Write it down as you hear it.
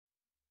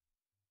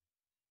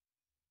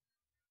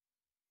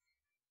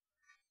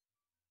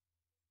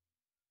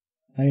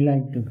I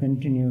like to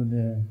continue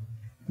the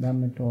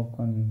Dhamma talk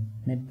on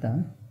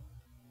metta.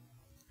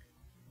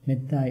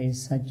 Metta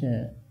is such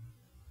a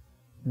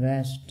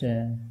vast,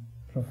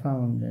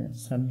 profound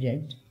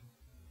subject.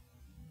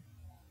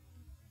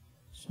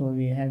 So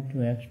we have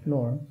to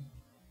explore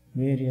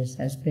various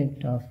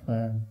aspects of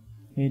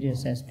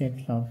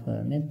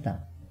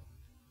metta.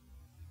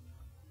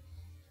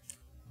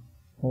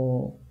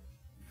 Four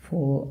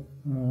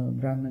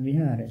Brahma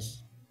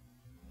Viharas,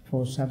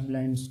 4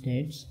 sublime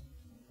states,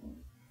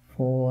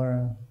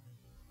 4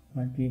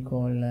 what we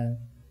call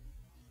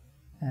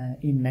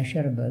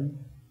immeasurable,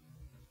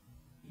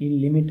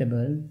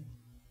 illimitable,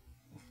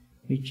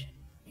 which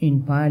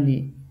in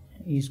Pali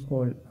is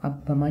called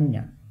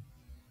appamanya.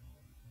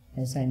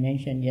 As I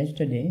mentioned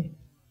yesterday,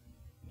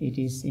 it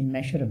is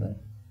immeasurable.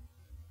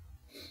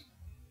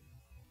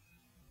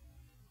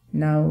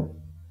 Now,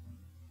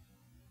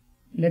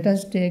 let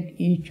us take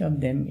each of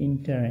them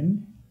in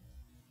turn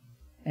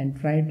and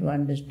try to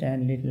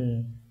understand a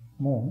little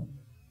more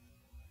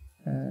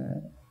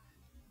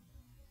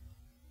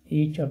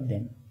each of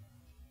them.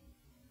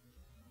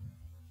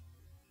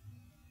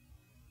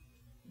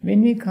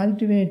 When we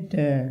cultivate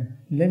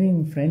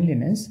loving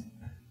friendliness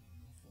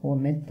or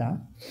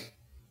metta,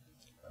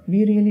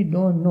 we really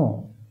don't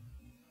know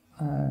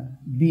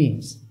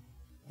beings.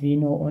 We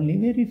know only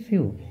very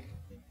few.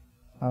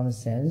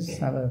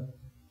 Ourselves, our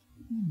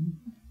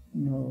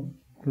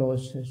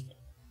closest,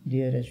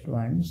 dearest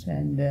ones,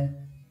 and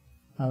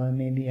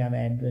maybe our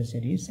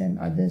adversaries, and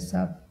others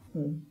are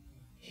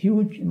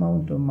huge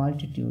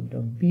multitude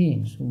of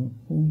beings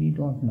whom we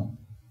don't know.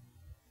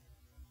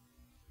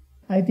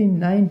 I think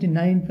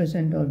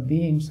 99% of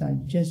beings are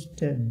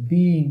just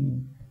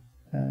being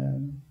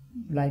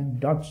like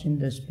dots in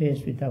the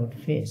space without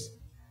face.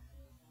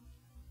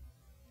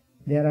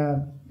 There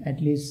are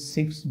at least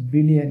 6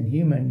 billion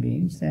human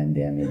beings, and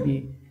there may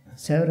be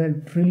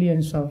several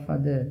trillions of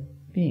other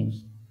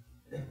beings,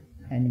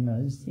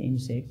 animals,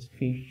 insects,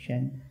 fish,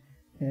 and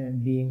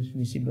beings,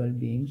 visible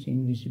beings,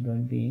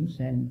 invisible beings,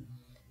 and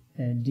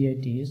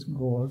deities,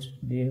 gods,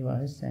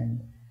 devas, and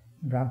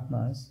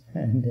brahmas,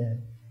 and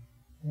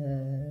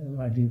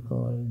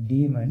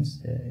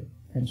demons,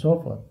 and so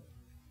forth.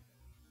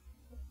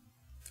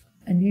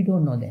 And we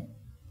don't know them.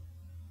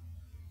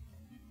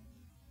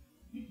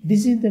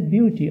 This is the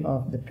beauty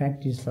of the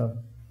practice of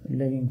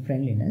loving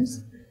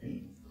friendliness.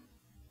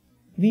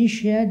 We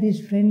share this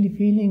friendly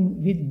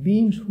feeling with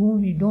beings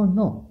whom we don't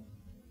know.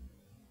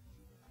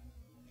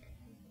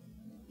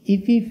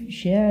 If we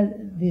share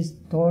these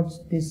thoughts,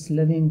 this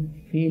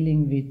loving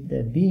feeling with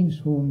the beings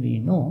whom we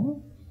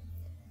know,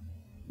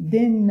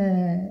 then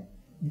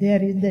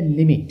there is the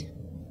limit.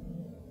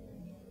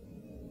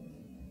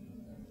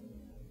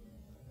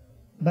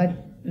 But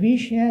we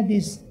share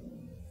these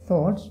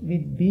thoughts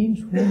with beings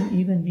whom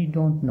even we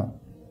don't know.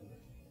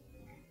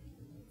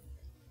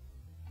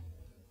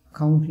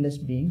 Countless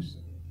beings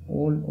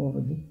all over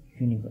the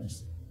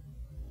universe.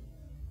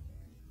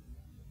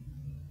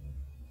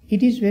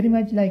 It is very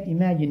much like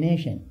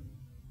imagination.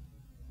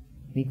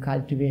 We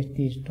cultivate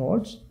these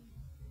thoughts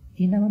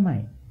in our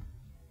mind.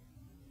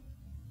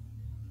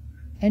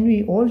 And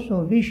we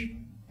also wish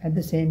at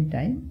the same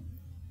time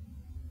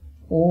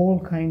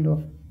all kind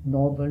of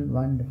noble,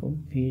 wonderful,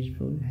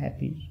 peaceful,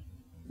 happy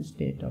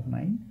state of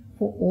mind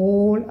for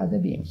all other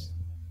beings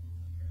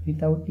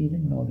without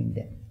even knowing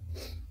them.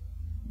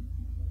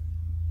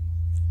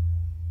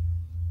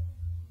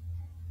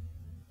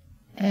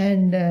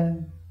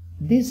 And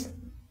this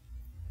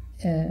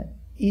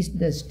is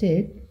the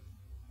state.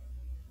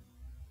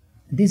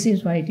 This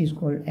is why it is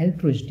called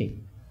altruistic,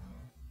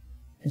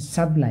 a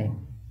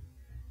sublime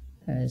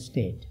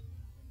state.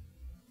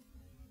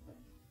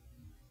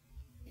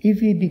 If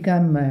we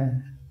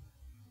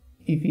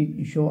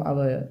show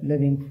our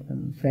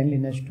loving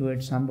friendliness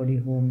towards somebody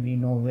whom we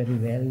know very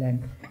well,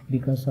 and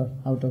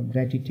out of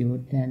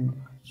gratitude and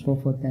so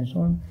forth and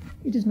so on,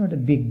 it is not a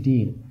big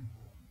deal.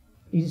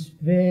 It is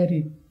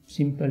very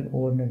simple,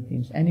 ordinary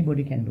things.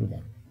 Anybody can do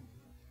that.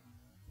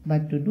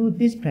 But to do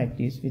this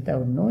practice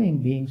without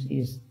knowing beings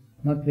is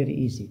not very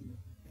easy,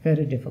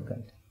 very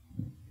difficult.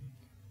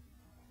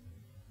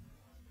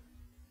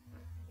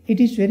 It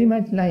is very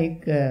much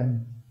like,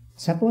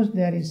 suppose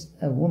there is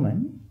a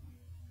woman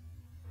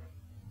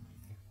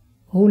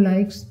who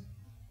likes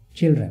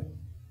children.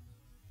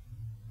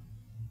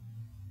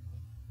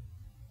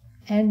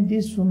 And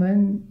this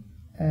woman,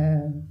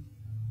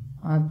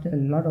 after a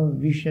lot of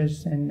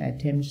wishes and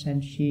attempts,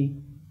 and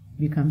she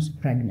becomes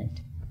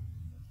pregnant.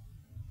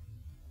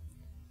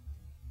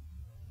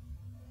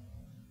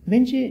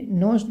 When she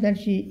knows that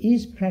she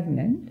is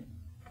pregnant,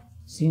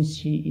 since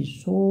she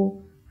is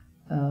so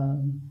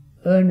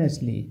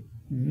earnestly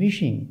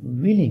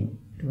willing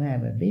to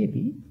have a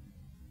baby,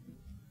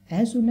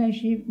 as soon as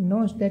she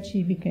knows that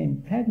she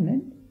became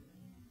pregnant,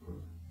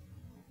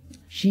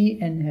 she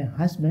and her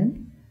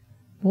husband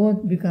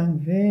both become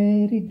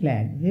very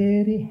glad,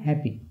 very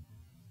happy.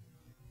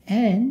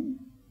 And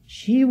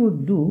she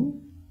would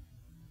do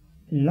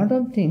a lot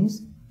of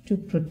things to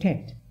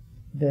protect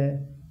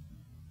the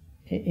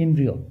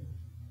embryo.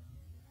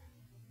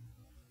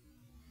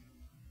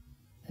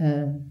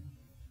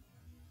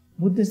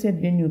 Buddha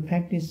said when you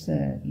practice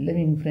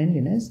loving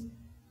friendliness,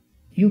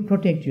 you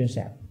protect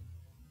yourself.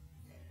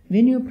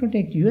 When you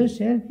protect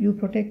yourself, you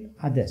protect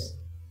others.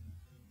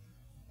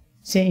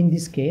 Say in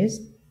this case,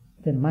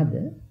 the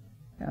mother,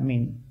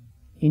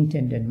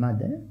 intended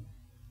mother,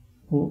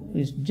 who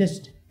is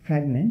just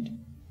pregnant,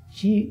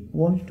 she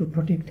wants to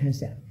protect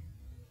herself.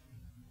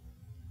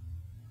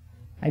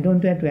 I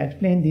don't have to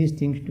explain these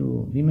things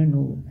to women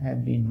who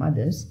have been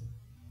mothers.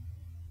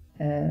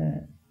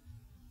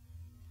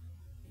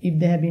 If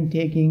they have been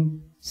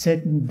taking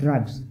certain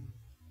drugs,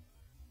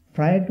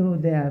 prior to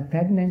their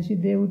pregnancy,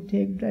 they would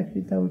take drugs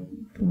without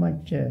too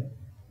much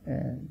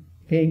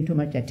paying too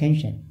much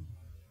attention.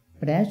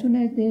 But as soon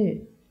as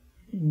they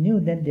knew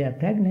that they are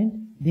pregnant,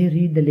 they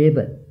read the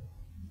label.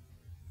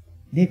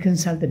 They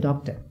consult the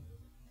doctor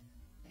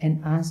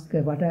and ask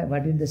what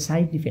is the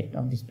side effect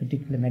of this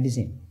particular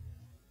medicine.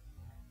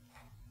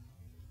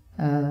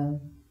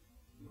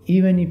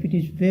 Even if it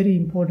is very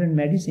important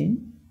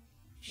medicine,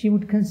 she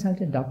would consult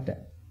a doctor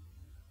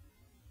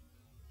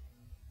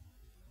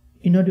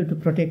in order to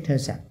protect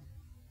herself.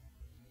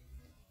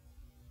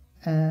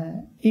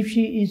 If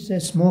she is a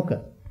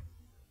smoker,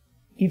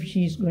 if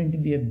she is going to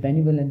be a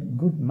benevolent,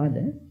 good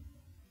mother,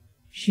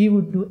 she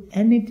would do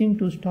anything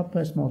to stop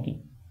her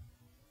smoking,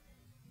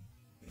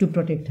 to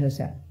protect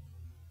herself.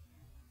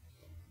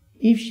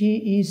 If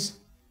she is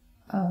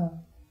a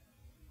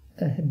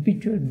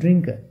habitual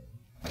drinker,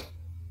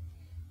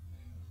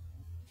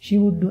 she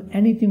would do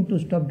anything to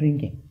stop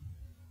drinking,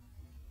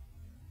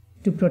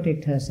 to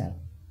protect herself.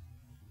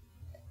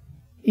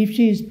 If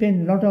she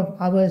spends a lot of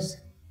hours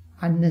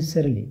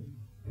unnecessarily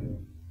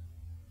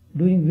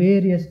doing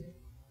various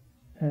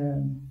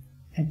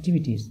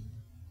activities,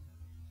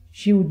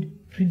 she would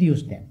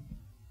reduce them.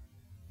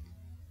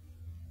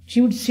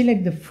 She would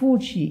select the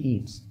food she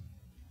eats.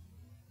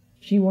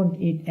 She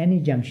won't eat any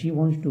junk. She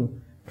wants to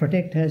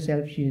protect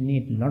herself. She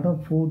needs a lot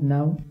of food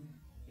now,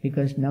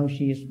 because now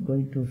she is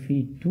going to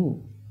feed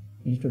two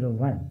instead of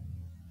one,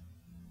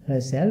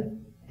 herself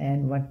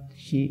and what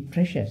she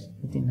treasures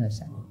within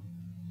herself.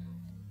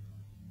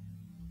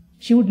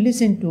 She would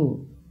listen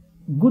to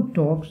good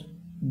talks,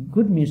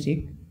 good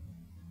music,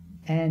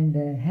 and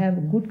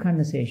have good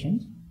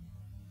conversations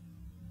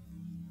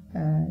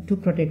to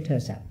protect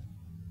herself.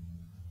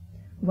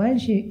 While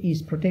she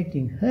is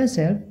protecting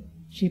herself,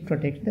 she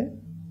protects the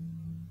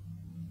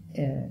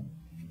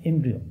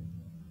embryo.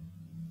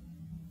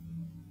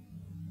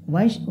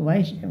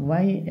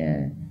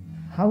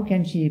 How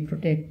can she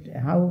protect?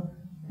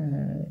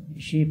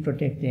 She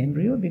protect the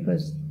embryo?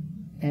 Because,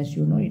 as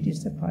you know, it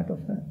is a part of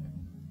her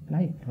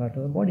life, part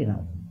of her body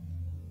now.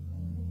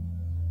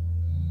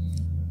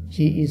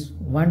 She is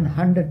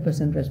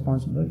 100%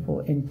 responsible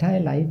for entire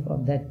life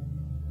of that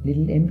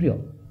little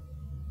embryo.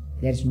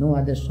 There is no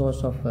other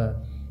source of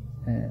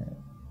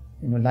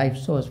life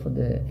source for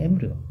the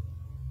embryo.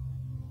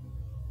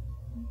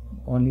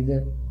 Only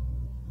the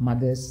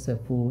mother's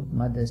food,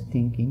 mother's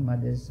thinking,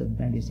 mother's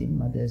medicine,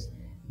 mother's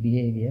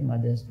behavior,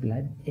 mother's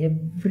blood,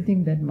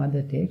 everything that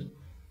mother takes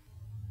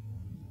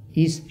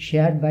is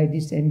shared by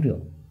this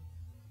embryo.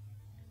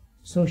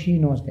 So she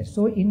knows that.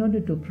 So in order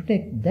to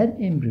protect that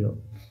embryo,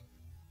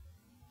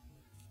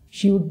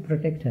 she would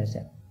protect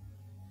herself.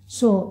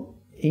 So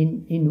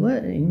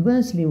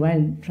inversely,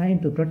 while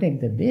trying to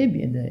protect the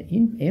baby, the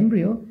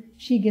embryo,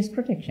 she gets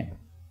protection.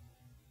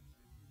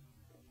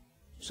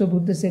 So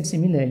Buddha said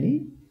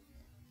similarly,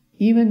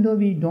 even though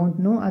we don't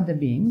know other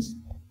beings,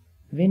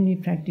 when we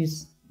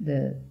practice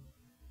the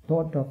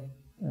thought of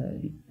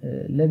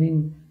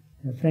loving,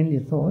 friendly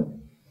thought,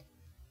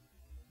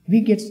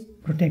 we get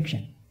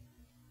protection.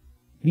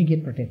 We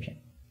get protection.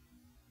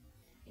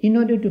 In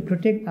order to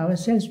protect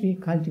ourselves, we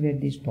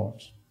cultivate these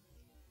thoughts.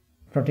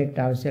 Protect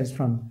ourselves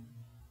from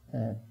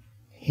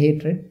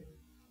hatred,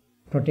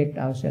 protect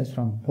ourselves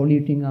from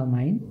polluting our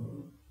mind,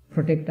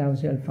 protect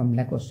ourselves from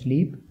lack of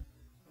sleep,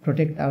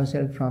 protect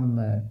ourselves from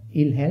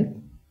ill health,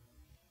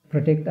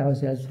 protect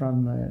ourselves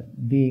from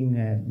being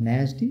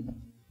nasty,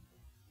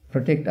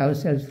 protect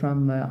ourselves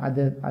from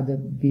other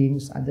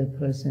beings, other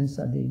persons,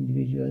 other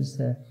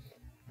individuals'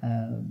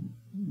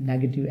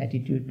 negative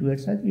attitude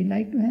towards us. We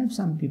like to have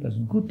some people's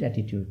good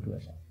attitude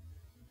towards us.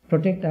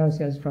 Protect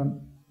ourselves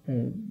from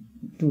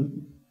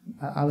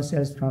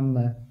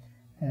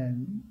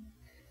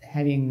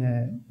having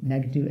a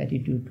negative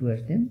attitude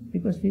towards them,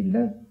 because we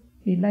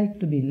like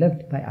to be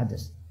loved by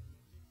others.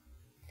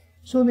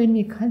 So when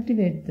we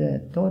cultivate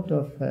the thought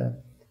of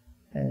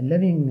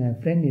loving,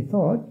 friendly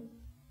thought,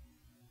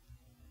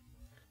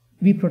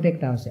 we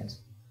protect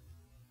ourselves.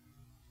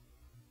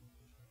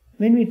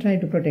 When we try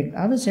to protect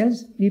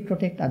ourselves, we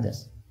protect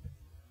others.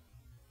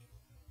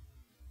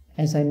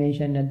 As I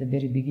mentioned at the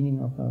very beginning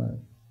of our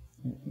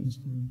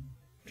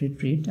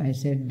retreat, I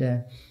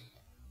said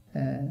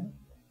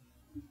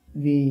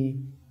we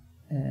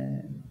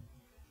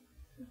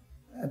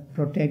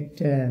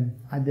protect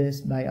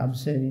others by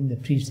observing the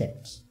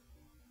precepts.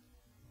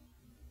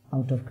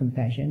 Out of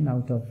compassion,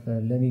 out of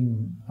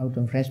loving, out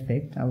of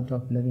respect, out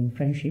of loving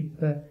friendship,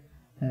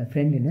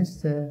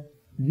 friendliness,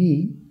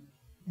 we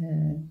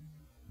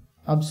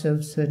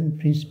observe certain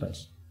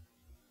principles,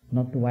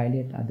 not to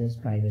violate others'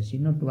 privacy,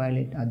 not to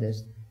violate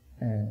others'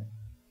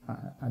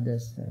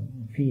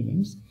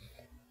 feelings,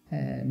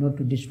 not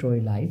to destroy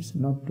lives,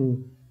 not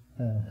to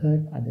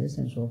hurt others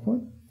and so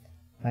forth,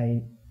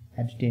 by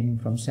abstaining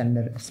from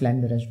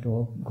slanderous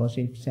talk,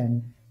 gossips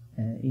and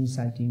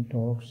insulting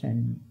talks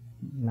and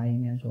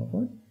lying and so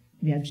forth.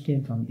 We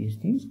abstain from these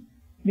things.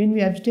 When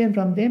we abstain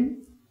from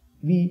them,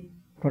 we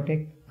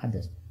protect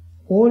others.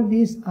 All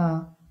these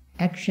are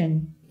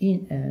action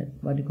in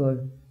what you call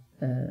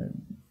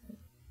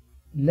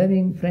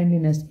loving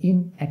friendliness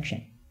in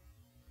action.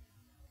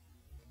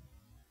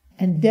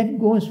 And that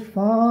goes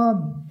far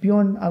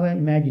beyond our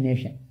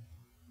imagination.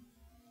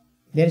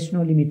 There is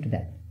no limit to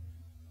that.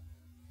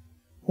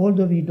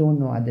 Although we don't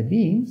know other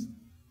beings,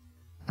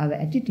 our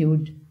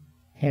attitude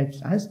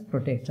helps us,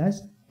 protects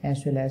us,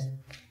 as well as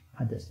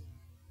others.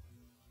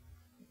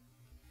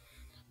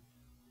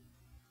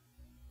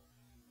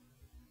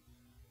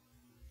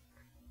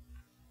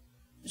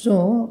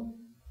 So,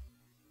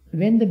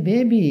 when the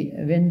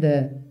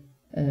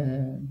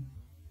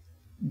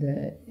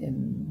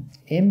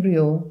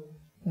embryo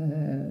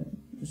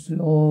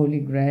slowly,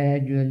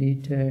 gradually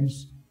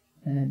turns,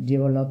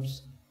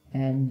 develops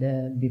and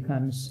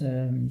becomes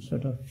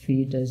sort of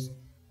fetus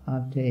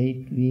after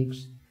 8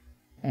 weeks,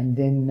 and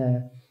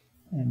then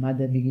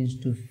mother begins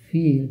to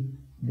feel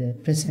the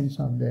presence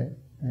of the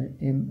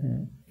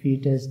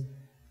fetus,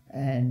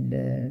 and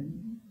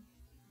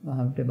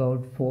after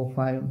about 4 or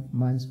 5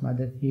 months,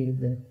 mother feels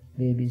the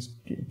baby's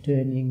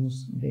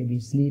turnings,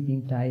 baby's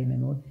sleeping time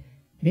and all.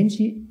 When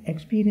she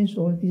experiences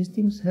all these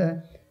things,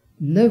 her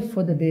love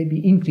for the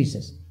baby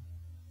increases,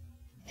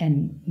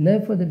 and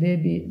love for the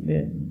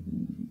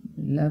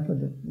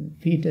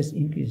fetus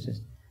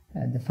increases.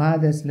 The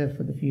father's love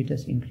for the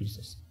fetus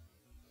increases.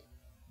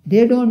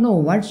 They don't know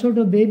what sort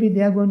of baby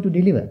they are going to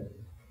deliver.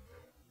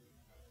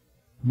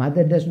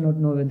 Mother does not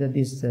know whether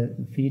this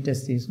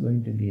fetus is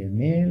going to be a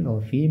male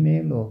or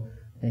female, or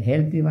a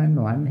healthy one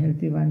or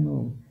unhealthy one,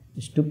 or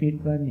a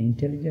stupid one,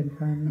 intelligent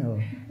one,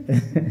 or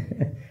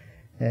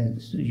a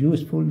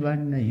useful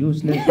one, a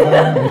useless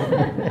one.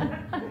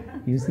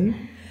 You see?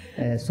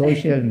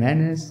 Social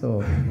manners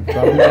or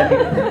problematic.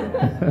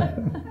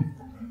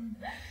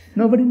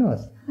 Nobody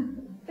knows.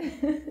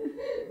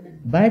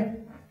 But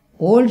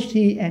all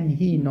she and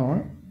he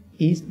know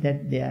is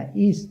that there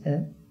is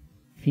a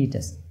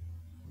fetus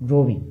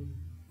growing,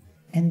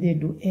 and they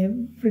do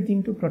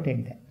everything to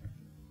protect that,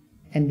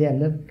 and their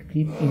love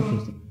keeps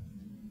increasing.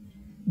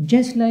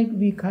 Just like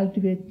we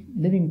cultivate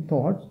living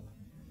thoughts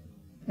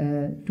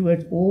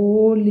towards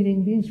all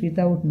living beings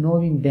without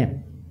knowing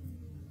them.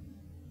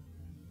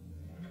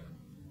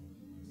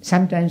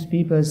 Sometimes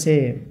people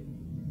say,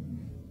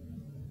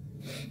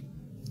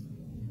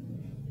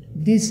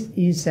 this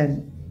is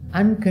an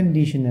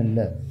unconditional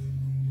love.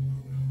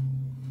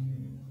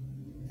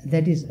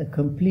 That is a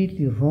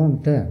completely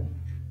wrong term.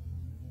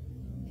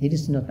 It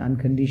is not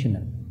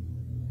unconditional.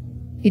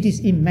 It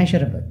is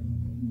immeasurable.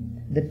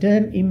 The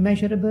term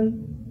immeasurable,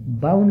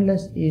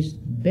 boundless, is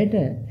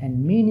better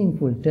and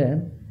meaningful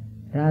term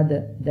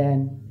rather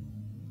than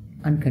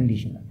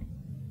unconditional.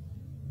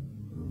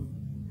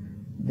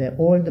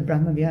 All the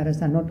Brahma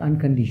Viharas are not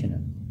unconditional.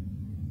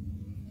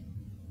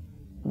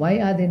 Why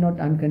are they not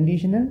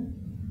unconditional?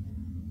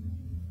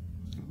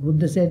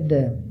 Buddha said,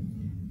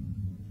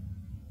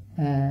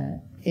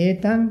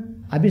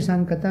 etang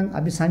abhisankatang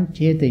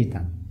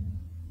abhisanchetaitam.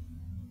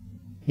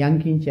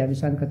 Yankinchi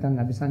abhisankatang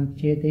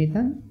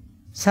abhisanchetaitam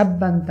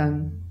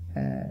sabbantang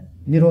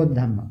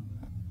nirodhamma.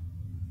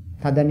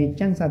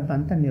 Tadanicchang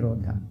sabbantang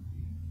nirodhamma.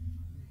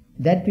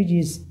 That which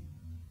is,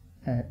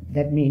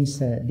 that means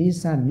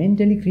these are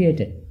mentally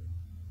created.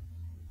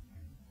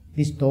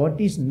 This thought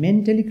is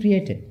mentally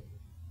created.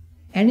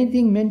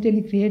 Anything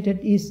mentally created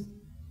is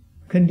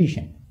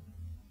conditioned,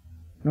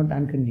 not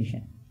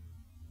unconditioned.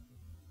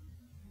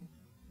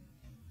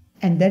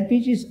 And that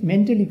which is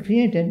mentally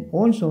created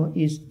also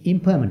is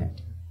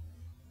impermanent.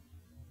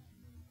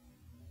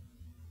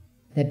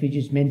 That which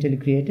is mentally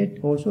created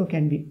also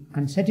can be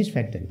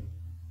unsatisfactory.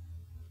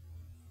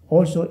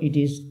 Also it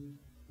is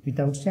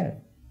without self.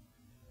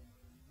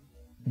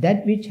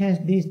 That which has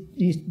these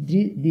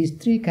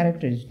three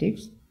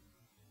characteristics,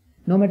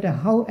 no matter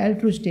how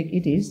altruistic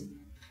it is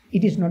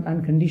not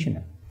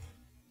unconditional.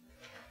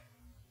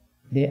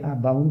 They are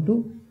bound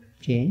to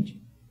change.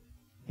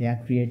 They are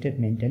created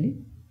mentally,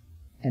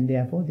 and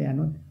therefore they are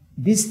not.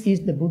 This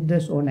is the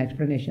Buddha's own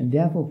explanation.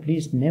 Therefore,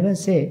 please never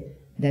say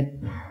that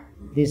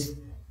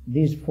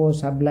these four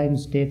sublime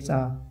states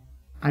are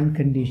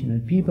unconditional.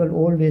 People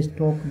always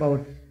talk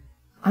about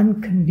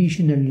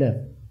unconditional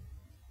love.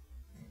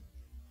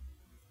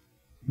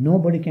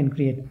 Nobody can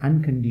create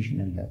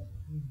unconditional love.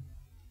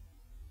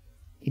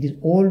 It is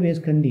always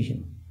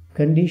conditioned.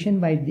 Conditioned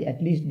by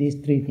at least these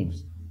three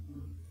things: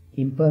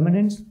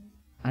 impermanence,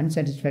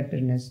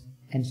 unsatisfactoriness,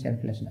 and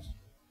selflessness.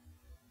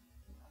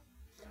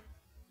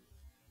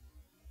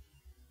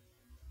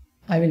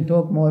 I will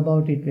talk more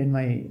about it when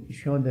I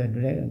show the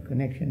direct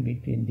connection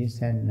between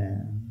this and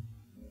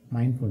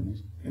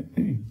mindfulness.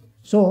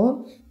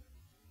 So,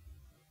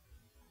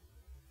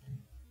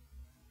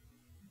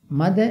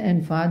 mother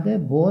and father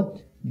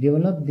both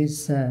develop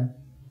this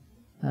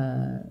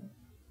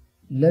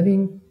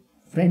loving,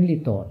 friendly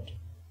thought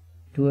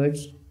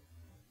towards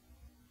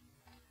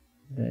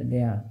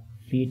their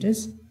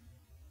fetus.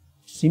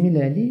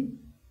 Similarly,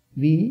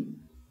 we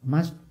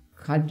must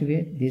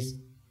cultivate this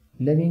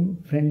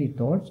loving, friendly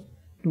thoughts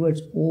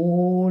towards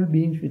all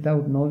beings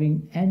without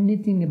knowing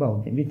anything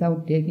about them,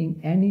 without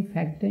taking any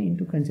factor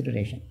into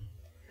consideration,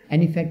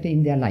 any factor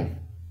in their life.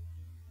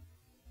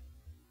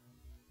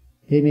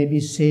 They may be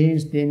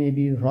saints, they may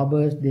be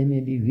robbers, they may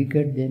be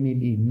wicked, they may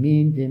be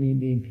mean, they may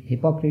be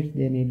hypocrites,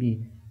 they may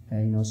be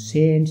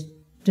saints.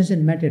 It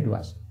doesn't matter to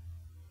us.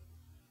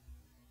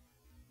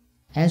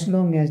 As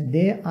long as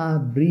they are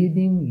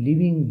breathing,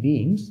 living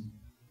beings,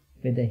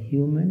 whether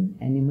human,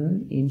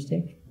 animal,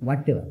 insect,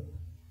 whatever.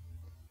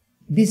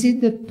 This is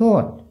the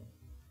thought.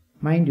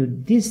 Mind you,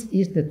 this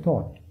is the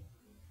thought.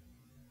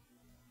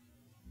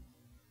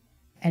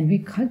 And we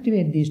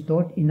cultivate this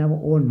thought in our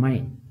own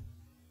mind.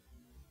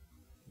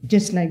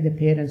 Just like the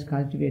parents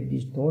cultivate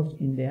these thoughts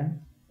in their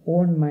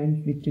own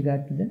mind with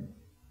regard to the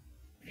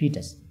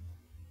fetus.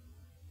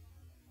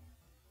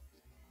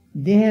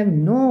 They have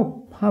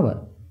no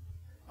power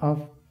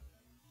of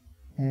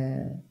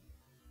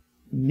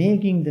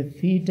making the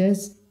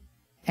fetus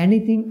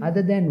anything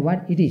other than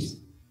what it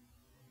is,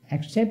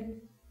 except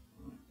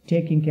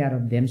taking care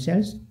of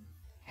themselves,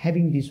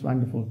 having these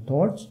wonderful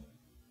thoughts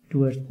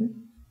towards the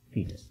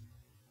fetus.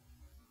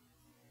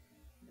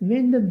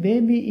 When the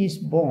baby is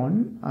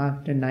born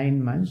after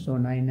 9 months or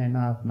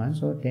 9.5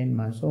 months or 10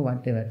 months or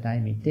whatever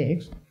time it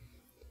takes,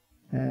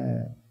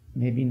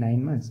 maybe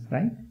 9 months,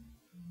 right?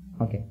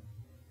 Okay.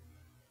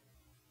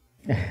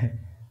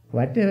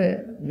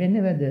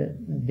 Whenever the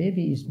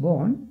baby is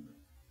born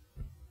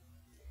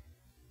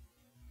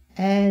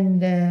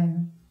and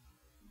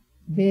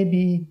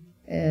baby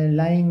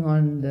lying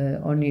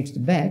on its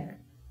back,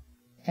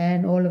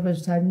 and all of a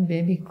sudden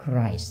baby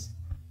cries,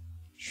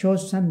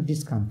 shows some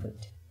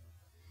discomfort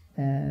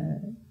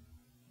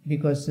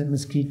because a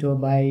mosquito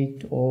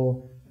bite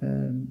or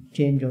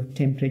change of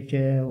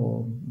temperature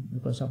or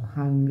because of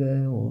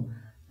hunger or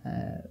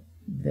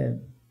the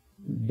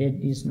bed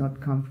is not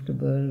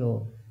comfortable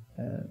or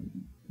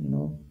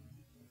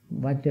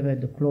whatever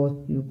the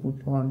clothes you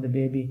put on the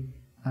baby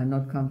are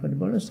not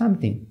comfortable or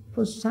something.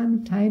 For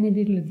some tiny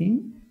little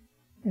thing,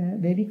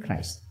 baby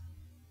cries.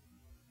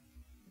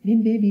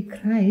 When baby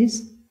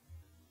cries,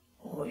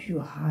 oh,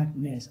 your heart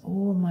melts.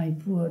 Oh, my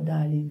poor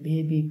darling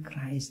baby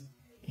cries.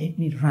 Let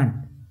me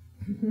run.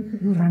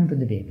 You run to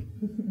the baby.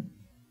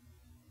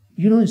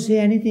 You don't say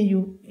anything,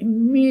 you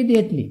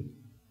immediately.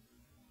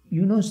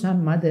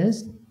 Some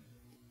mothers,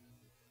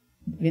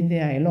 when they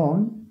are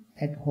alone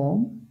at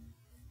home,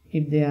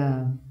 if they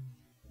are,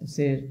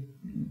 say,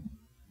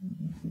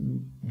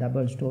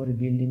 double-story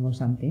building or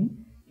something,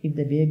 if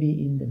the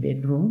baby in the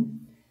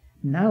bedroom,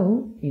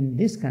 now in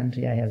this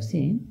country I have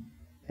seen,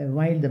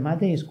 while the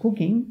mother is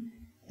cooking,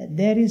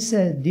 there is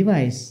a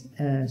device,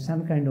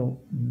 some kind of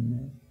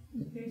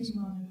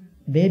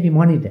baby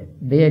monitor,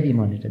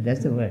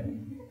 that's the word.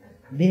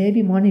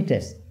 Baby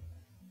monitors.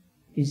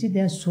 You see, they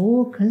are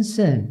so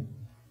concerned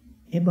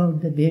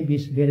about the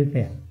baby's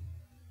welfare.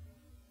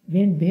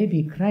 When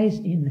baby cries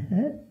in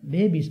her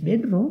baby's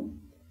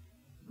bedroom,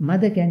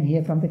 mother can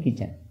hear from the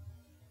kitchen.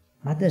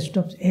 Mother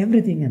stops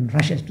everything and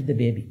rushes to the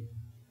baby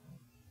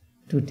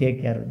to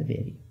take care of the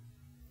baby.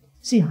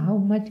 See how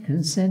much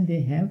concern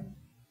they have,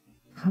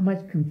 how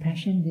much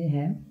compassion they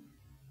have.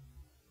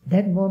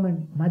 That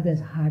moment,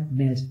 mother's heart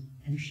melts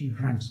and she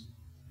runs,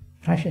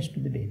 rushes to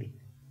the baby.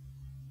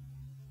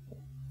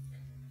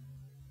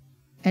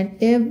 And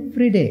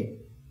every day,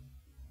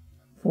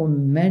 for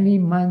many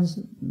months,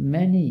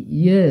 many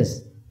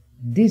years,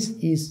 this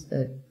is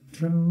a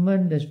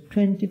tremendous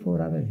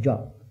 24-hour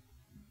job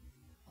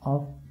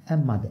of a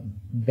mother,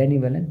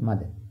 benevolent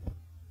mother.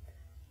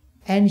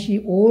 And she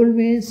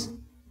always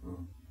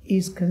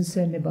is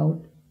concerned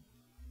about,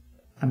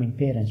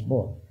 parents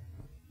both.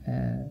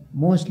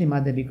 Mostly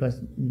mother,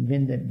 because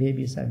when the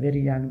babies are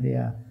very young, they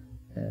are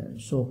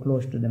so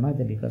close to the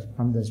mother, because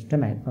from the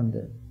stomach, from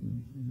the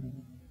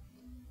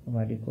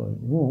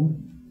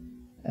womb,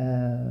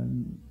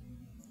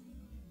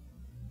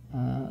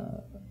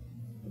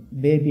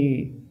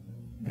 baby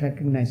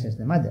recognizes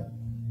the mother.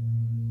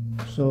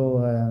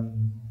 So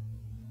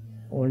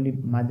only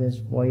mother's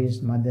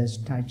voice, mother's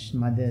touch,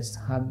 mother's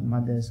hug,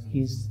 mother's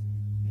kiss,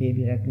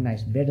 baby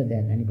recognizes better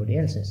than anybody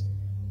else's.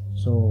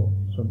 So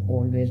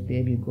always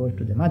baby goes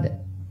to the mother.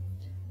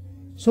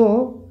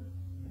 So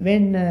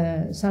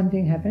when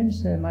something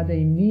happens, mother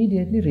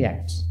immediately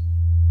reacts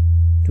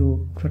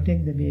to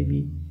protect the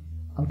baby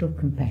out of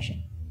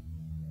compassion.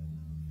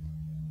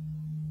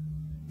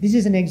 This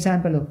is an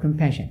example of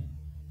compassion.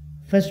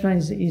 First one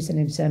is an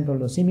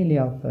example or simile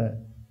of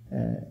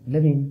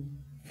loving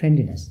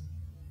friendliness.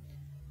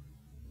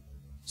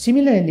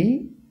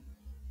 Similarly,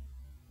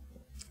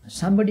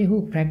 somebody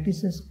who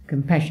practices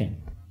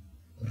compassion,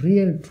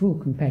 real true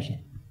compassion,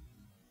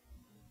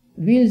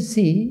 we'll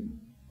see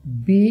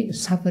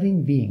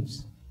suffering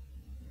beings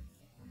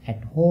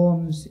at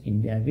homes,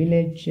 in their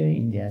village,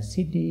 in their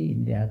city,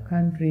 in their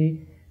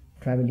country,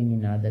 traveling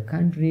in other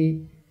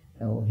country,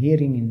 or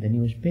hearing in the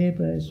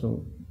newspapers,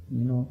 or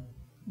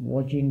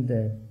watching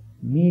the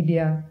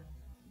media.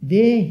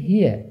 They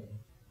hear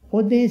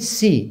or they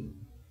see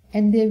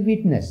and they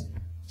witness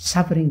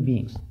suffering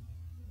beings.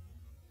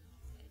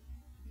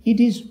 It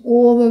is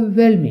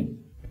overwhelming,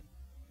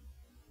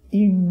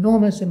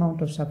 enormous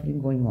amount of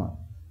suffering going on.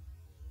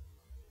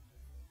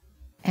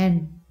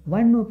 And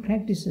one who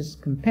practices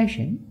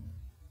compassion,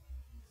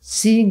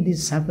 seeing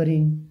this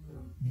suffering,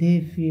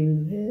 they feel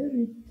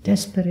very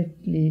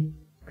desperately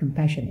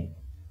compassionate.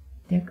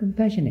 They are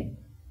compassionate.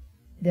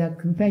 Their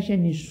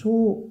compassion is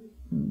so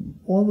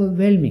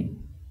overwhelming.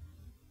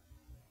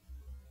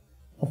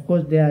 Of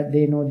course,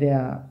 they know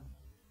their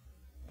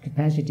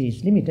capacity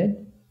is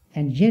limited,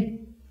 and yet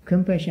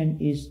compassion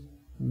is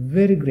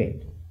very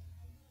great.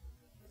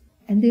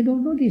 And they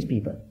don't know these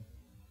people.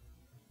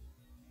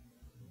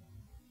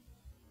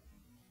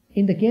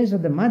 In the case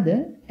of the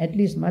mother, at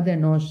least mother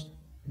knows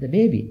the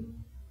baby.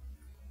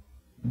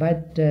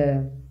 But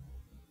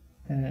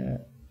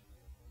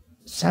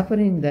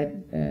suffering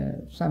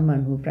that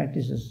someone who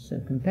practices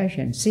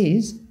compassion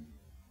sees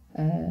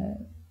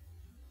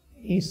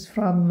is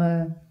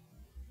from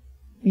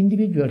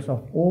individuals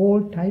of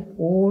all type,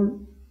 all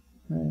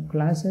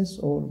classes,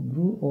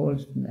 all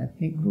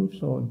ethnic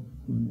groups, all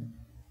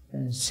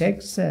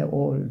sex,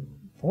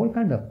 all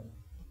kind of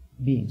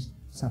beings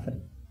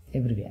suffering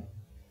everywhere.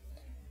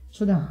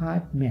 So the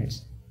heart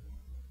melts.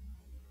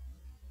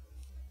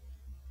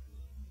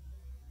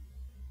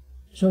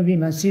 So we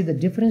must see the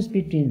difference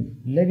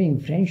between loving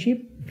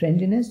friendship,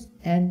 friendliness,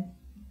 and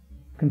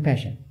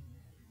compassion.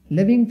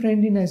 Loving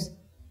friendliness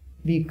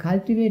we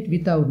cultivate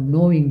without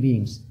knowing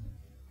beings.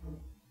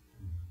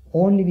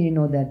 Only we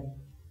know that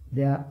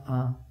there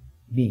are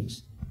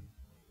beings.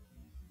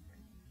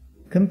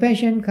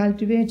 Compassion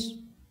cultivates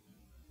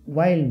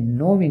while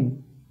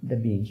knowing the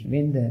beings.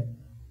 When the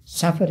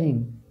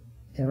suffering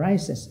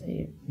arises,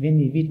 when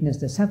we witness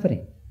the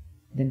suffering,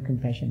 then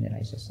compassion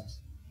arises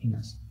in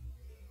us.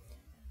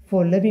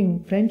 For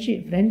loving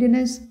friendship,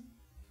 friendliness,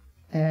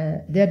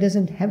 there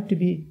doesn't have to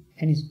be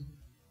any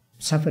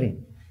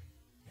suffering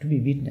to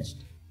be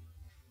witnessed.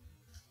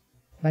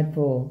 But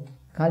for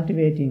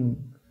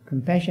cultivating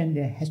compassion,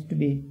 there has to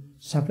be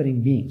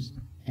suffering beings,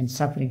 and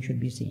suffering should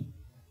be seen.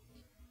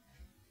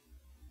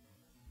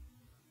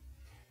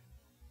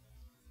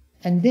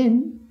 And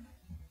then,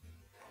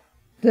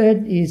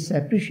 third is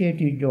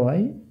appreciative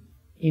joy.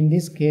 In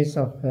this case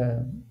of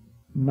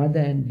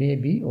mother and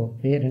baby, or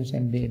parents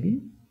and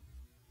baby,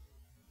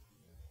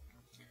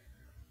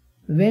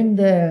 when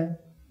the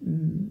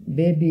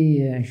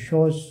baby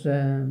shows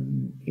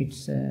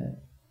its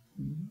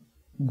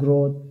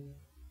growth,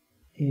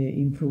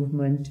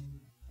 improvement,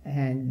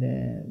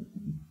 and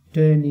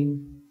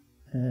turning,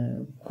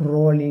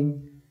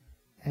 crawling,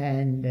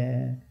 and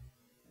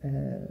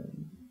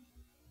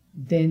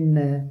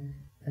then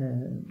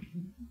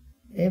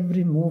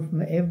every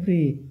movement,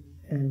 every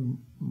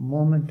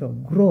moment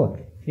of growth,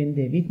 when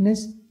they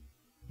witness,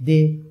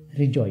 they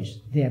rejoice,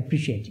 they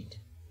appreciate it.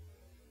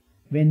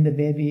 When the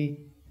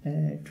baby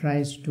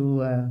tries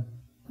to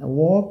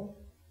walk,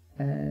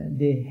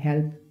 they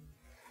help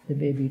the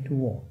baby to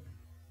walk.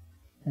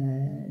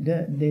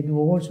 They do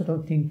all sort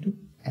of things to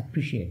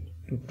appreciate,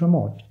 to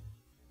promote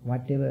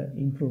whatever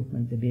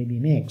improvement the baby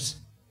makes.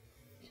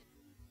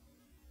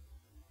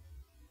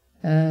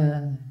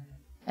 And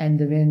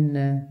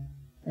when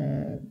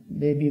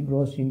baby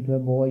grows into a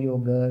boy or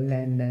girl,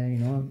 and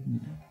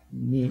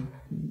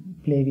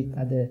play with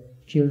other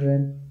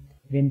children,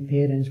 when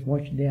parents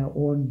watch their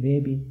own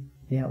baby,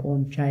 their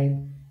own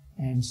child,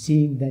 and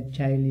seeing that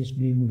child is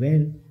doing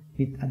well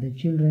with other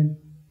children,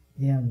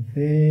 they are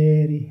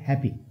very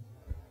happy.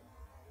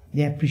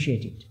 They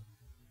appreciate it.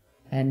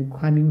 And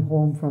coming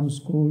home from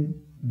school,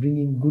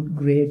 bringing good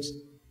grades,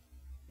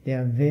 they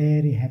are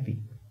very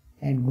happy.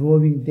 And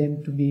growing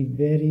them to be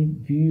very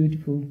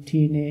beautiful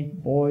teenage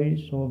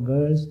boys or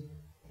girls,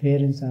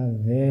 parents are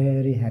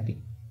very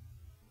happy.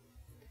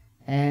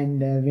 And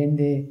when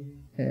they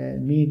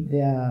meet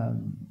their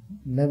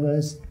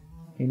lovers,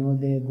 they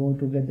go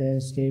together,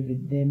 stay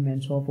with them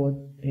and so forth,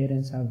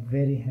 parents are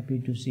very happy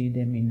to see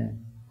them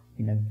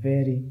in a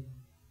very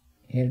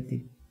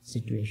healthy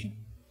situation.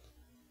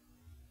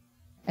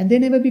 And they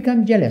never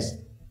become jealous.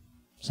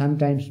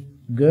 Sometimes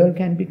girl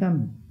can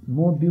become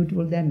more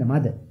beautiful than the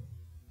mother.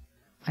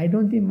 I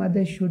don't think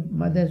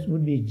mothers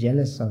would be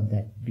jealous of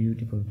that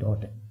beautiful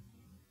daughter.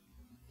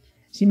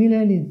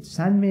 Similarly,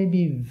 son may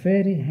be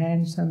very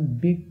handsome,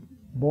 big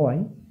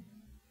boy,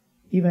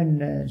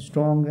 even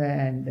stronger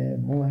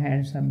and more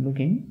handsome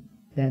looking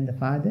than the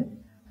father.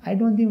 I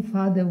don't think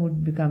father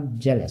would become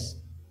jealous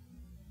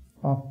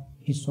of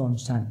his own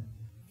son,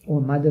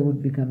 or mother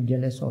would become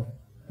jealous of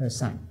her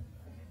son.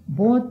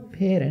 Both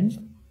parents,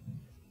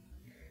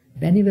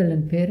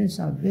 benevolent parents,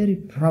 are very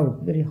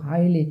proud,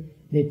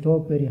 they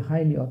talk very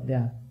highly of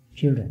their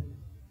children.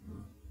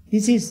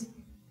 This is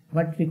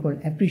what we call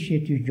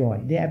appreciative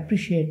joy. They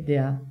appreciate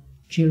their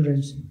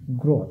children's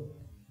growth,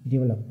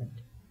 development.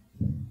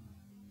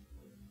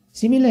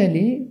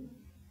 Similarly,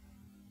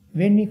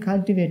 when we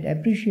cultivate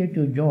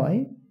appreciative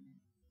joy,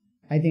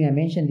 I think I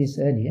mentioned this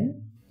earlier,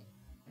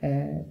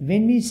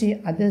 when we see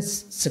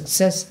others'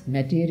 success,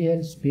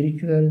 material,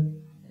 spiritual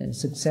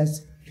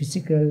success,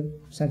 physical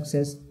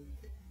success,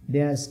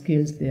 their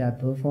skills, their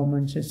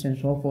performances and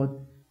so forth,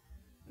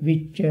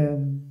 which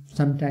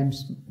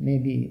sometimes may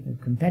be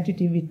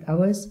competitive with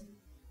ours,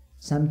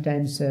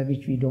 sometimes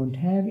which we don't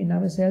have in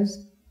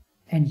ourselves,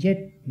 and yet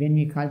when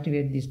we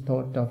cultivate this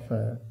thought of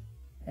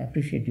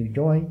appreciative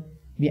joy,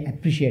 we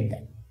appreciate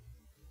that.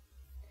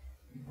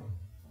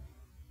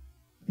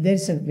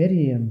 There's a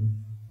very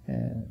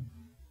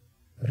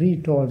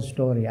retold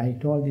story. I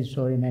told this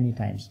story many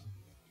times.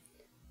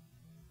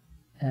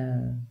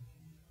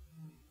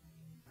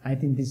 I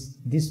think this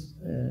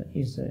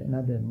is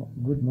another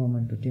good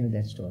moment to tell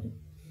that story.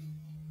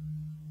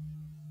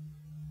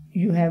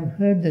 You have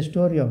heard the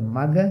story of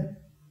Mugger?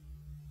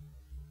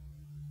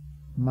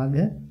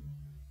 Mugger?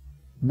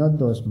 Not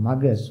those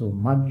muggers who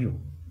mug you.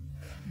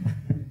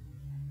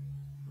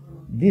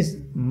 This,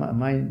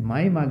 my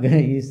mugger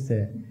is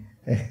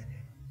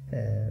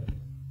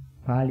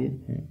Pali,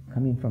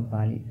 coming from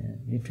Pali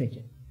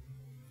literature.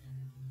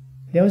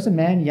 There was a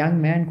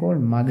young man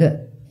called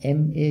Mugger,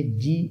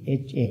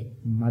 M-A-G-H-A,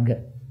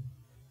 Mugger.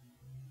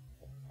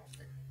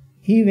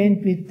 He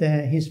went with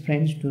his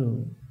friends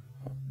to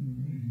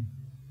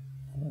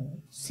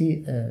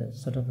see a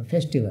sort of a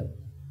festival,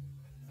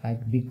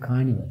 like big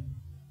carnival.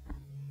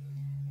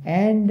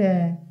 And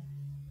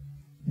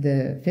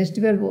the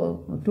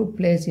festival took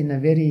place in a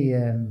very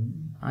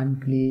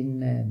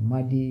unclean,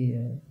 muddy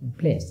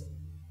place.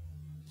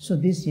 So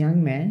this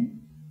young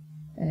man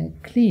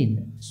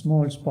cleaned a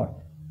small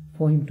spot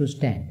for him to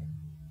stand.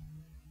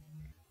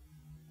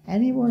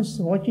 And he was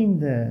watching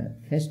the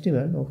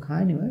festival or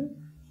carnival,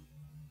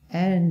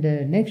 and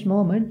next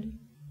moment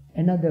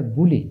another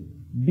bully,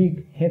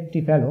 big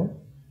hefty fellow,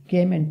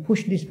 came and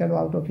pushed this fellow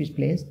out of his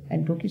place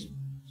and took his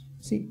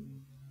seat.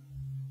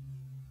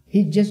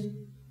 He just,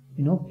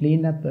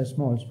 cleaned up a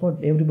small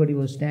spot. Everybody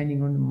was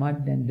standing on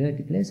mud and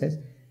dirty places.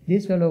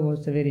 This fellow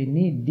was a very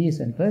neat,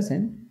 decent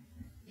person.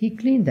 He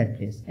cleaned that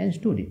place and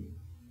stood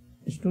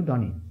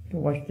on it to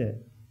watch the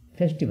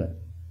festival.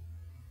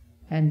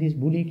 And this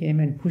bully came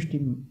and pushed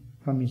him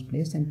from his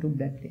place and took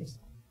that place.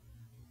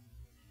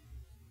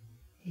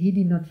 He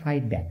did not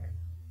fight back.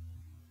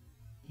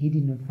 He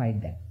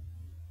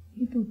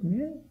thought,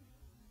 well,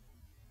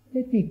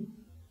 let me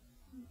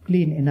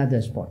clean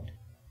another spot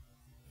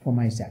for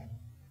myself.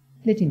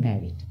 Let him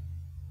have it.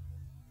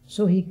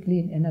 So he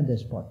cleaned another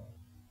spot.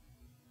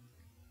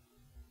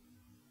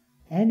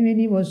 And when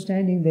he was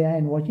standing there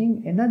and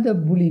watching, another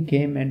bully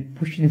came and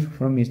pushed him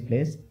from his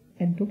place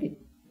and took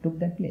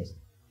that place.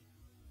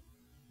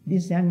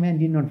 This young man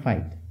did not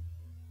fight.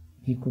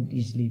 He could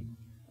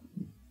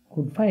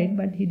fight,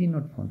 but he did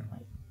not want to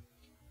fight.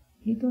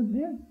 He thought,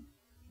 well,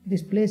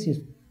 this place is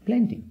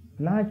plenty,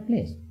 large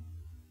place,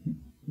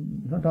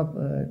 lot of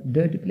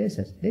dirty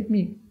places. Let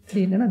me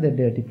clean another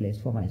dirty place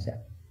for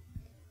myself.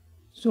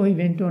 So he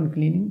went on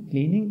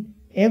cleaning.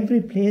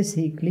 Every place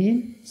he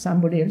cleaned,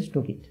 somebody else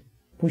took it,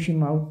 pushed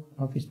him out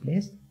of his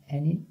place,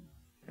 and he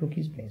took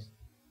his place.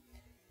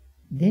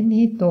 Then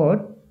he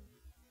thought,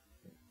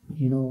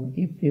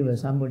 if you were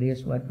somebody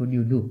else, what would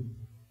you do?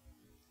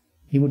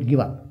 He would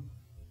give up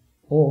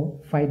or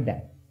fight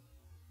back.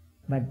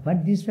 But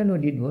what this fellow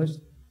did was,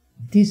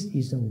 this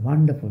is a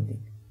wonderful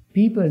thing.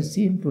 People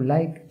seem to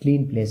like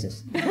clean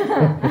places.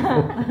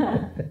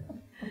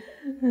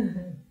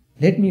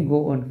 Let me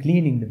go on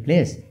cleaning the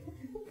place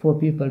for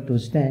people to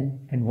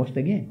stand and watch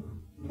the game.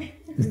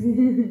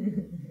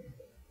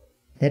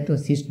 That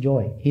was his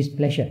joy, his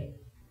pleasure.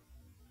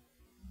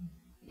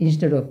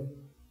 Instead of,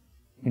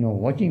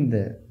 watching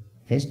the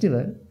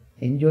festival,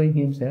 enjoying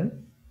himself,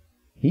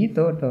 he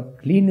thought of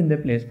cleaning the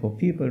place for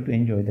people to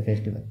enjoy the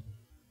festival.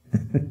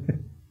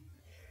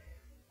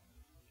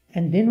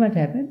 And then what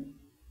happened?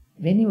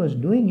 When he was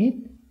doing it,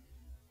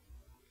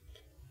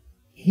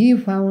 he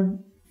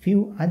found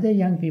few other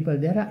young people.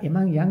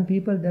 Among young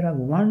people, there are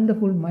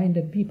wonderful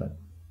minded people.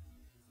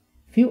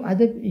 Few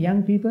other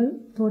young people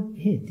thought,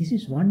 hey, this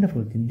is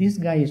wonderful thing. This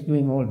guy is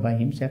doing all by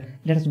himself.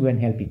 Let us go and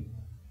help him.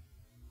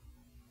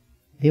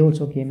 They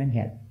also came and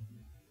helped.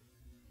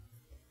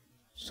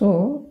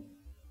 So,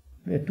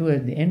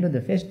 towards the end of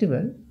the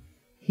festival,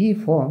 he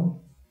formed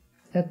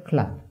a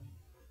club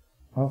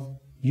of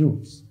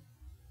youths,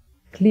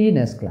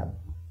 cleaners club,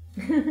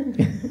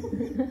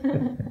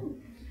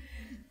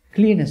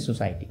 cleaners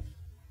society.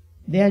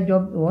 Their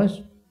job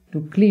was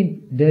to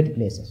clean dirty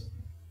places,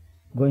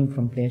 going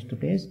from place to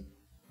place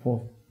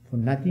for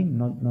nothing,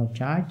 no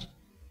charge,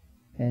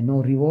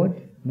 no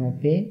reward, no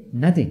pay,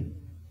 nothing.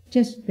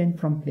 Just went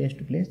from place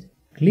to place,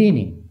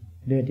 cleaning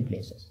dirty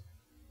places.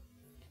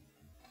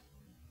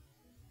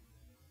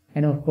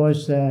 And of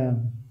course,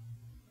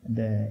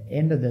 the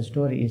end of the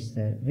story is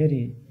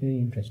very, very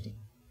interesting.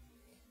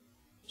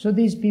 So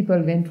these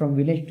people went from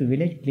village to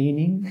village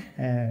cleaning,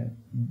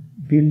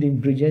 building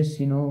bridges,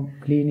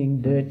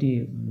 cleaning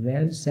dirty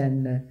wells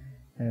and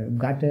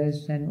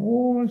gutters and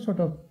all sort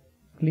of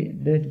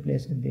dirty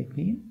places they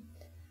clean.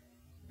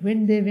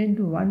 When they went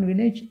to one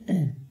village,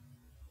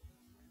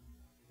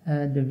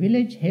 the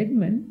village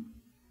headman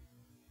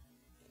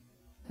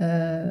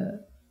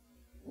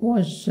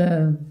was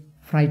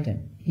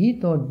frightened. He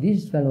thought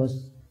this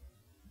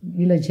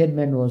village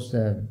headman was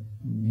a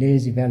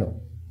lazy fellow,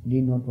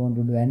 did not want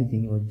to do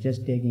anything. He was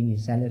just taking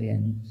his salary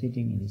and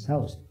sitting in his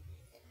house.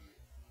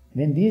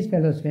 When these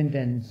fellows went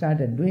and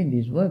started doing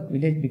this work,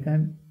 villagers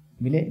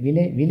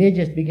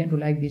began to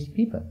like these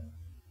people.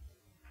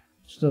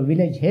 So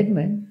village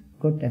headman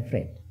got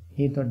afraid.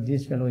 He thought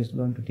these fellows are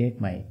going to take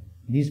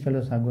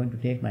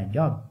my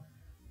job.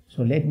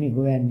 So let me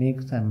go and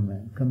make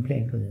some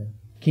complaint to the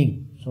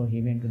king. So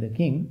he went to the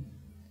king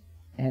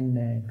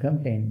and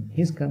complained.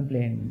 His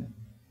complaint,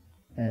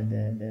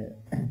 the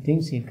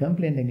things he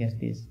complained against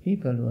these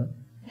people were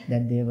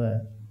that they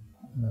were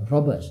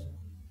robbers,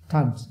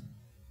 thugs.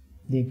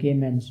 They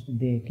came and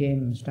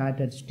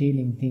started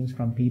stealing things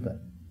from people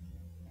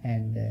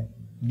and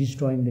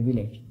destroying the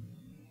village.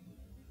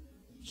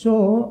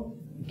 So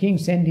king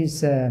sent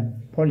his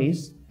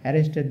police,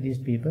 arrested these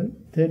people,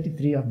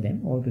 33 of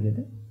them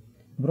altogether,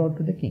 brought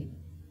to the king.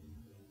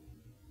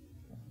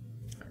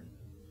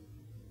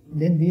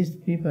 Then these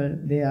people,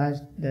 he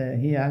asked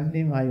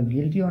them, are you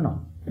guilty or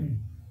not?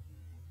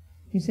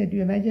 He said,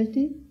 Your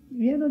Majesty,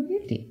 we are not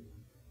guilty.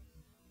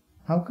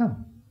 How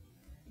come?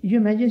 Your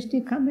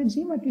Majesty, come and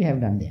see what we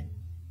have done there.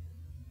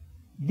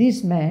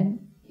 This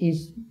man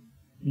is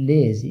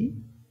lazy.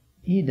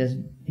 He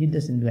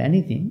doesn't do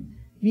anything.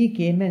 We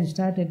came and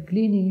started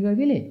cleaning your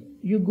village.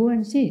 You go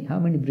and see how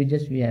many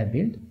bridges we have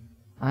built.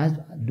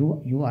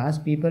 Do you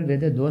ask people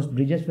whether those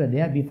bridges were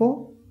there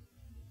before?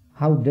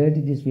 How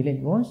dirty this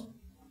village was?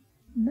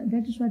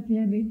 That is what we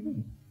have been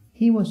doing.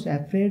 He was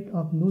afraid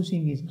of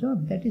losing his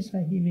job. That is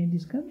why he made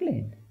this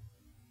complaint.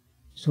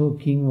 So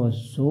king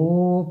was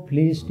so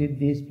pleased with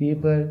these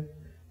people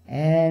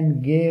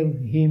and gave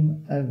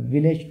him a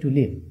village to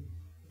live.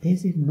 They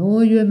said, No,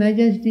 Your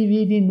Majesty,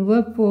 we didn't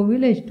work for a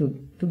village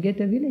to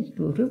get a village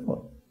to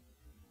reward.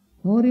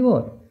 No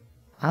reward.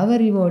 Our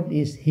reward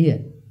is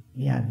here.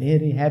 We are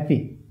very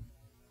happy.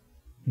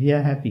 We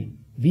are happy.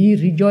 We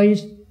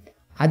rejoice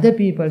other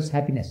people's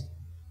happiness.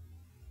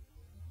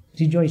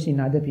 Rejoice in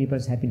other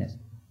people's happiness.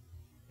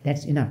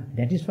 That's enough.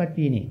 That is what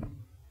we need.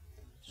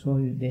 So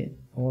they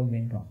all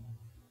went on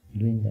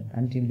doing that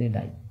until they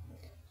died.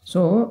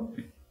 So,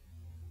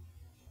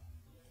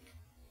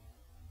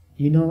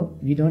 we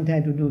don't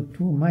have to do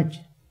too much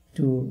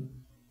to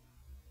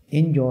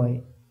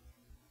enjoy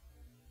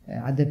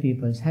other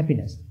people's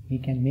happiness. We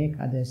can make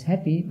others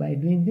happy by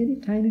doing very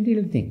tiny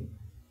little thing.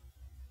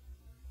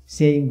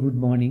 Saying good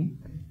morning,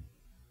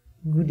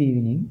 good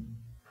evening,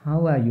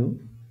 how are you,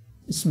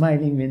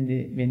 smiling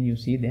when you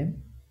see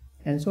them,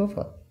 and so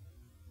forth.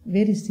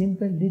 Very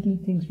simple little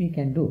things we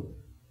can do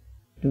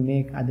to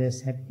make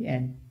others happy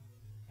and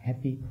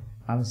happy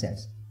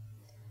ourselves.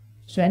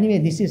 So anyway,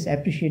 this is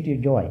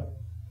appreciative joy.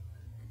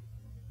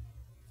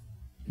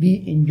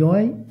 We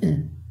enjoy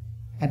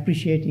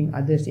appreciating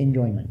others'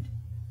 enjoyment,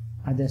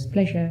 others'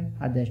 pleasure,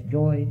 others'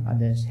 joy,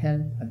 others'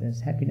 health,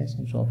 others' happiness,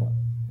 and so forth,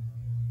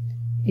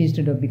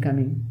 instead of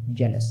becoming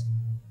jealous.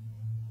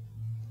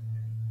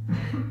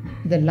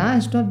 The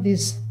last of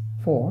these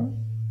four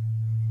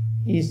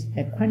is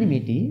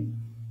equanimity.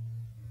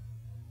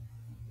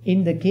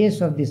 In the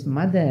case of this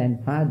mother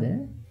and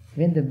father,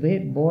 when the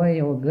boy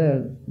or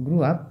girl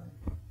grew up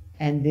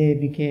and they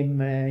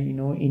became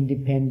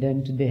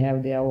independent, they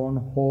have their own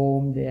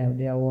home, they have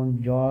their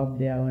own job,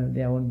 they have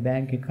their own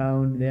bank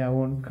account, their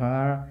own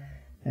car,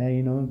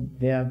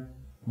 they are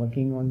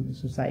working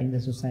in the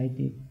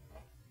society.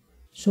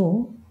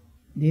 So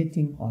they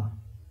think,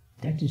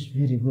 that is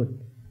very good.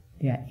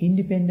 They are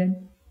independent.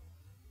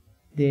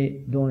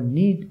 They don't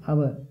need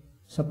our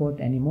support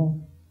anymore.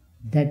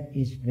 That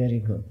is very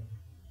good.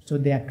 So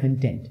they are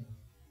content.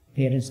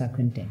 Parents are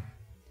content.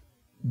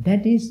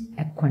 That is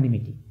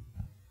equanimity.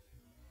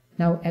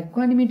 Now,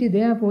 equanimity,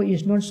 therefore,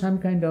 is not some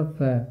kind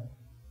of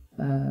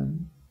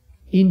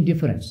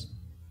indifference,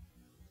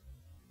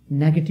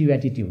 negative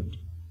attitude.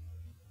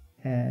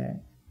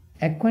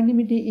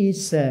 Equanimity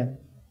is a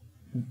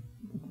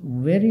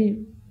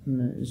very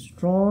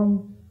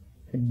strong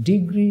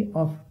degree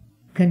of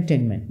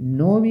contentment,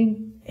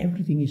 knowing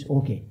everything is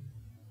okay.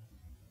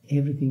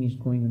 Everything is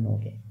going on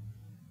okay.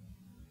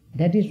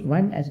 That is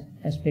one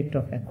aspect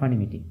of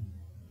equanimity.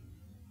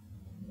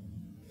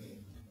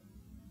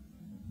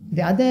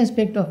 The other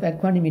aspect of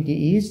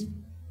equanimity is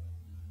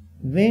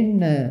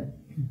when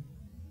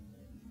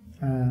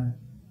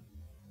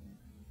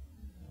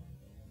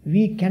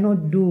we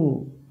cannot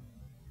do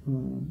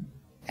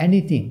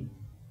anything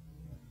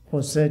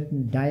for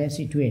certain dire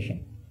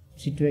situation.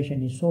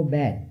 Situation is so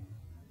bad.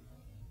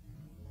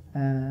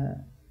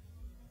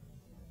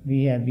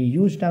 We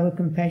used our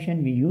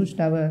compassion, we used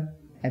our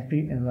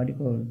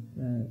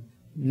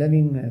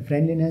loving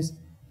friendliness,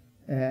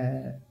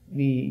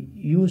 we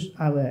use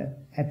our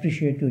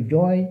appreciative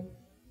joy.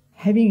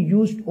 Having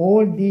used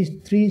all these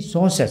three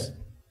sources,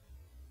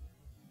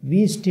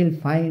 we still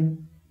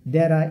find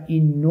there are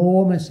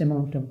enormous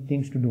amount of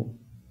things to do.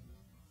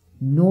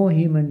 No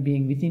human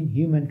being within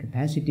human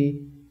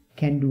capacity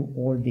can do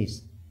all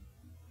this.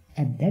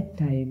 At that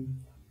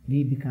time,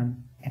 we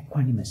become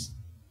equanimous.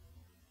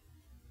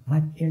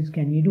 What else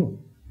can we do?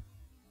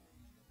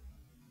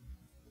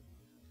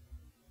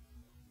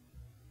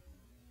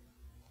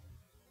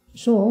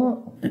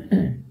 So,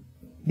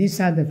 these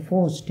are the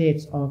four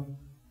states of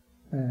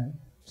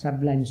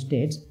sublime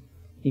states,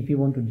 if you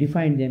want to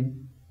define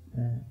them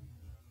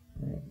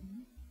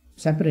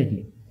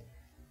separately.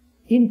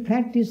 In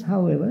practice,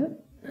 however,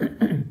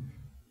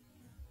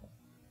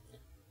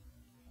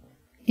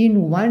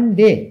 in one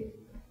day,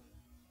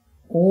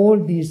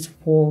 all these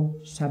four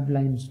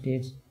sublime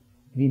states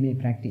we may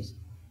practice.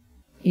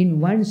 In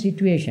one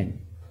situation,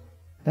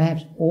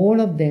 perhaps all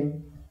of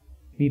them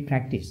we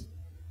practice.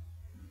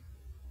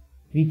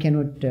 We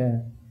cannot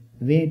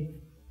wait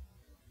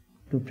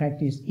to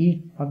practice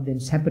each of them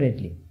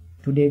separately.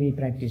 Today we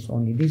practice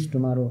only this,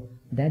 tomorrow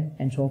that,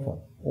 and so forth.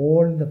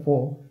 All the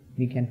four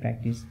we can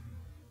practice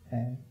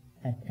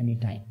at any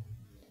time.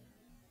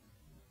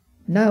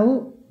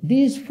 Now,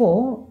 these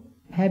four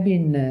have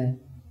been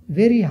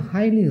very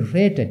highly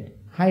rated,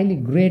 highly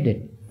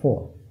graded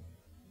four.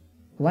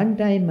 One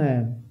time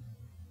a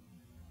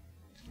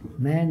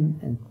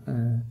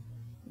man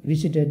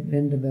visited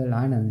Venerable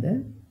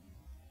Ananda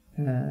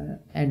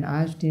and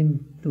asked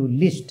him to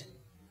list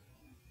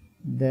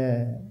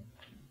the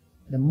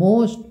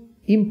most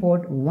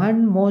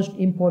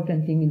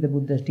important thing in the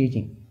Buddha's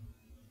teaching.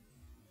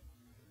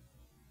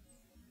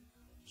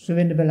 So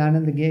Venerable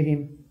Ananda gave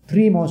him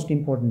three most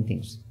important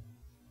things.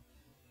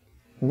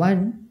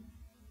 One,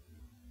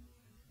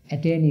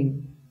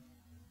 attaining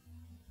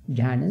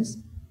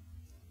jhanas.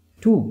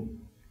 Two,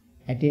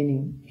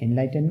 attaining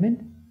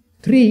enlightenment.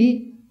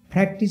 Three,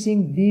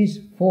 practicing these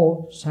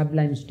four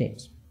sublime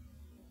states.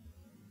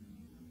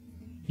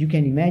 You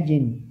can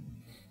imagine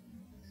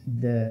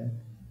the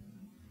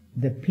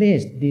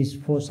place these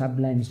four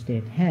sublime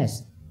states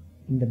has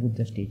in the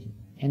Buddha's teaching,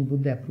 and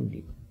Buddha approved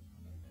it.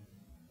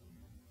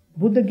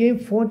 Buddha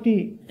gave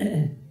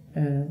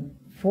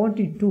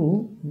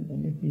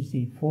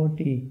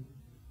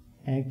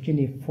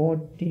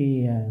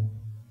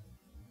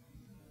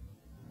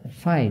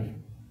 45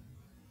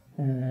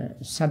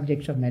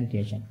 subjects of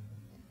meditation.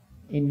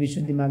 In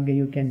Visuddhimagga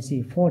you can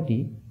see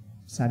 40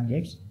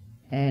 subjects,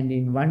 and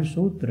in one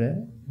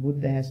sutra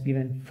Buddha has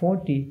given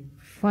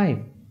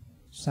 45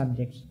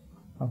 subjects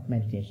of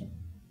meditation.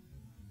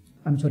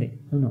 I'm sorry.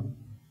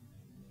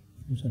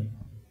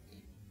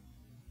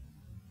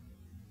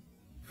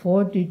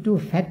 42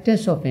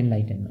 factors of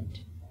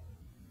enlightenment.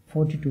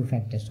 42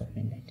 factors of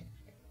enlightenment.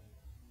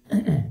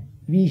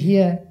 We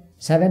hear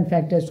 7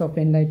 factors of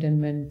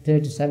enlightenment,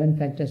 37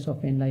 factors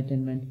of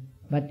enlightenment,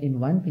 but in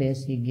one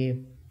place he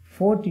gave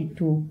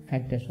 42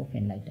 factors of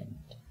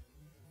enlightenment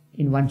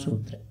in one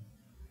sutra.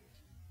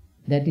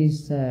 That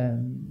is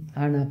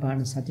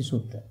Anapanasati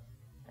Sutta.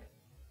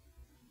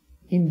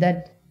 In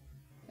that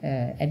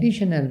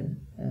additional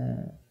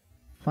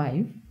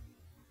 5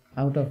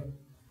 out of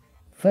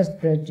first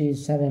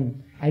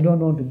 37, I don't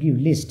want to give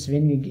lists.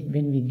 When we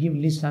give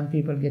lists, some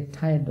people get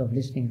tired of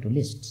listening to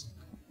lists.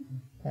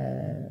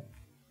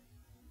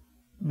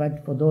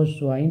 But for those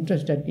who are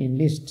interested in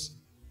lists,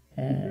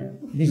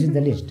 this is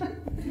the list.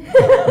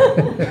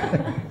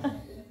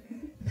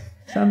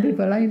 Some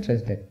people are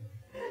interested.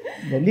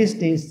 The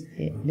list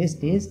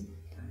is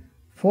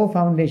 4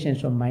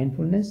 foundations of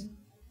mindfulness,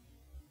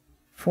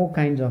 4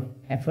 kinds of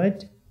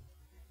effort,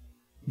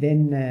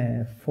 then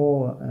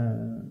 4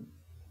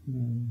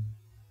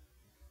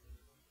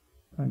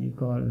 what do you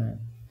call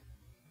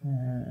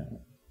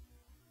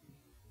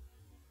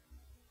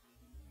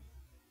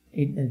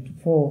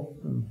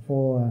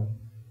four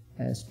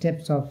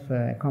steps of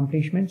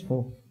accomplishments,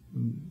 4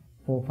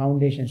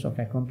 foundations of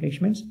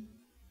accomplishments,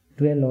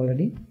 12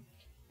 already,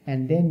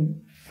 and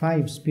then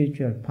 5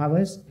 spiritual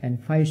powers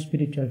and 5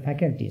 spiritual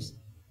faculties,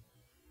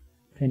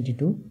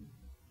 22,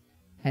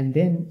 and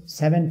then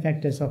 7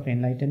 factors of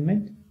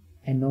enlightenment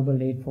and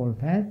Noble Eightfold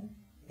Path,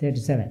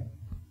 37.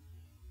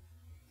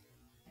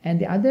 And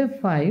the other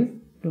 5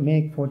 to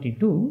make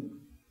 42,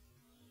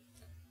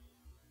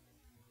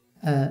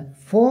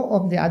 4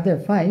 of the other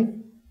 5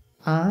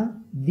 are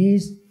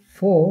these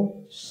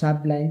 4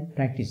 sublime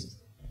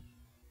practices.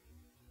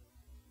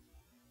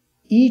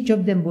 Each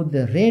of them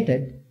Buddha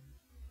rated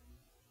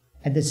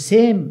at the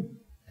same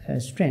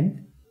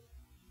strength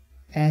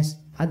as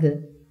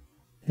other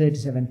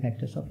 37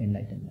 factors of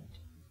enlightenment.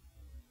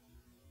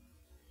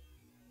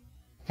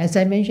 As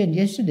I mentioned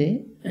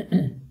yesterday,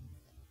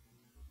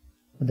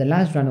 the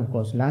last one, of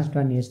course, last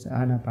one is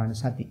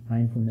Anapanasati,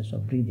 mindfulness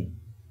of breathing.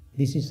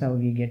 This is how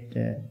we get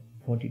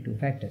 42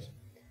 factors.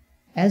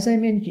 As I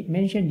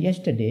mentioned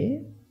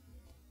yesterday,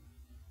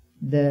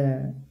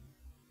 the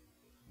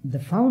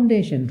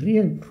foundation,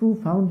 real true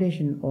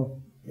foundation of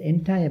the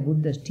entire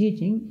Buddha's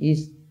teaching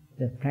is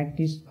the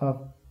practice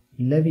of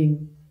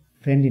loving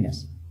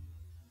friendliness.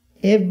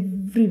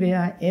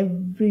 Everywhere,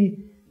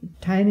 every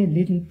tiny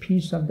little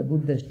piece of the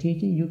Buddha's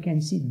teaching, you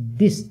can see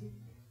this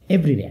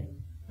everywhere,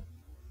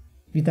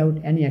 without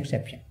any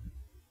exception.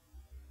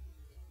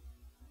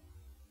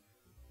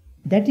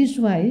 That is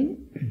why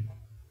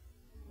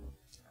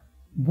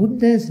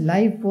Buddha's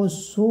life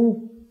was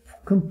so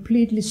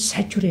completely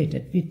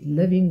saturated with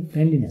loving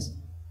friendliness,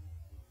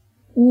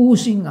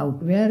 oozing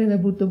out. Wherever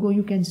Buddha goes,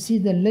 you can see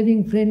the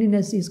loving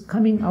friendliness is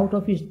coming out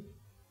of his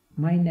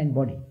mind and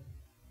body.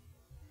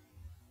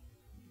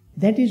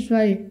 That is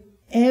why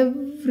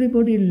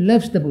everybody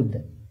loves the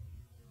Buddha.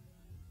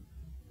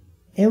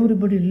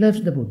 Everybody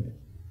loves the Buddha.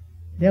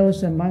 There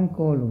was a monk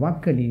called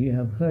Vakkali, you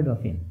have heard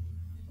of him.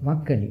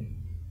 Vakkali.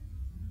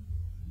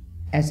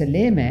 As a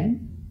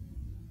layman,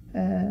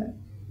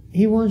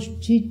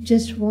 he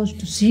just wants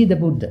to see the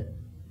Buddha.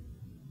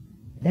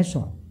 That's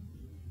all.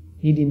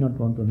 He did not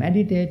want to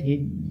meditate, he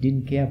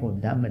didn't care for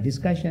Dhamma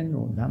discussion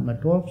or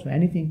Dhamma talks or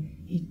anything.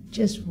 He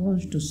just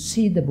wants to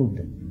see the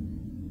Buddha.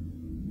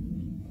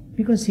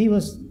 Because he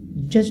was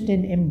just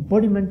an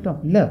embodiment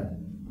of love.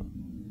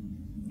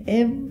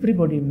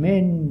 Everybody,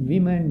 men,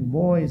 women,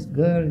 boys,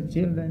 girls,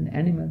 children,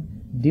 animals,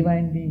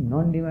 divine being,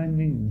 non-divine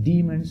being,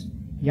 demons,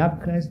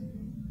 yaksas,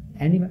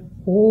 animals,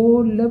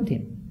 all loved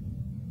him.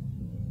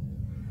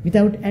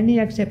 Without any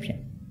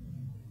exception.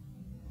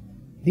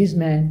 This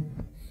man,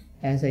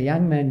 as a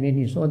young man, when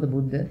he saw the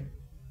Buddha,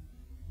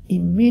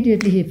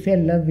 immediately he fell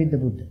in love with the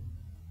Buddha.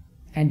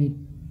 And he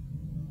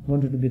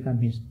wanted to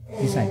become his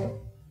disciple.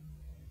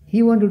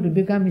 He wanted to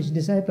become his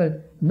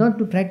disciple not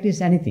to practice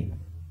anything,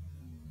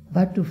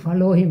 but to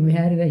follow him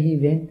wherever he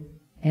went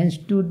and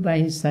stood by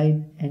his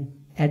side and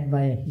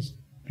admire his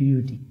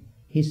beauty,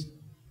 his,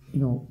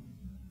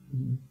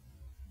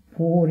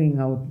 pouring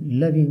out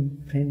loving,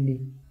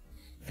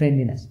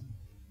 friendliness.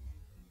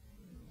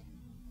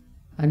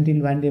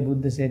 Until one day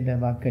Buddha said to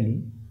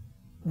Vakkali,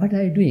 "What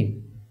are you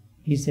doing?"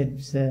 He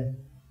said, "Sir,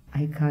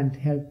 I can't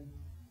help.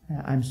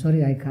 I'm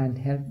sorry I can't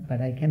help,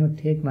 but I cannot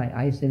take my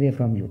eyes away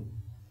from you."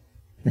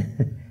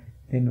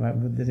 Then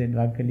Buddha said,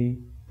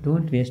 "Vakkali,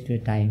 don't waste your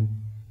time.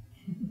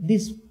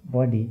 This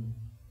body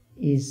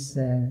is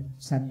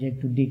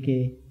subject to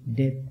decay,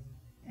 death,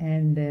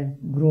 and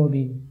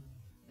growing.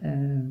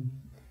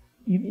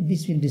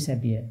 This will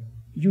disappear.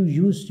 You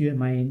use your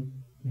mind,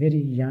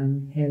 very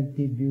young,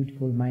 healthy,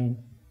 beautiful mind,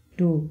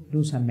 to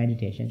do some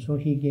meditation." So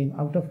he gave,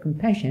 out of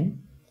compassion,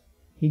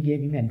 he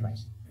gave him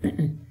advice.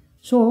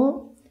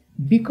 So,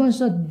 because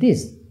of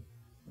this,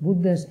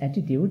 Buddha's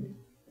attitude,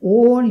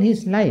 all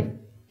his life,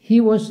 he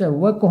was a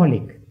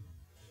workaholic,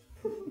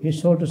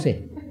 so to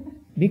say,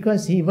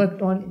 because he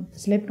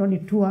slept only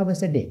 2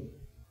 hours a day.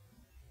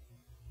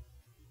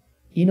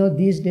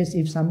 These days,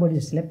 if somebody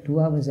slept 2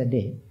 hours a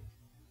day,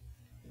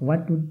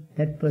 what would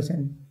that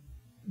person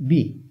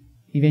be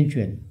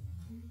eventually?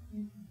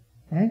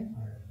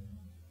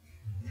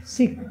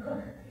 Sick.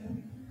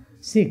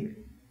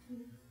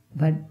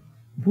 But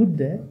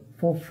Buddha,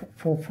 for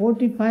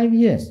 45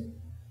 years,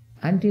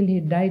 until he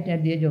died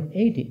at the age of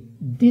 80,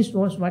 this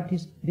was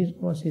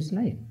his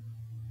life,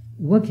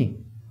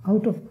 working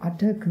out of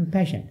utter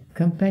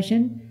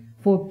compassion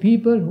for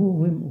people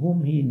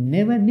whom he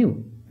never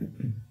knew.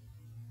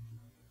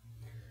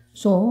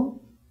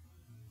 So,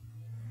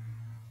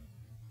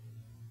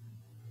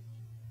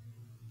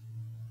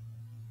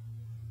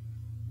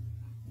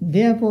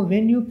 therefore,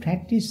 when you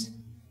practice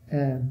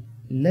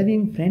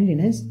loving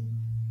friendliness,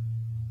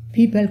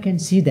 people can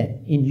see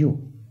that in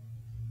you.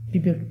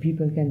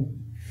 People can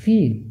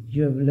feel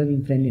your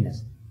loving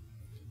friendliness.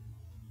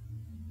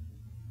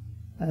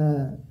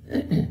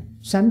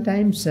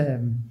 Sometimes,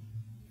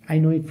 I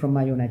know it from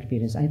my own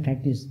experience, I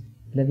practice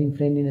loving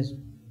friendliness,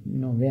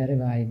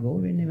 wherever I go,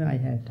 whenever I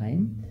have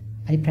time,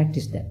 I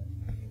practice that.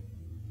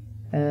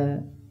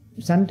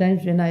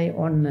 Sometimes when I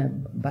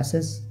on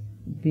buses,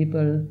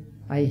 people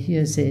I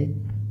hear say,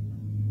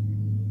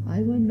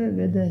 "I wonder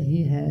whether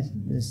he has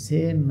the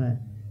same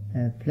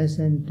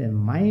pleasant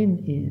mind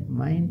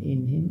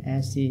in him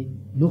as he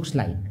looks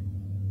like."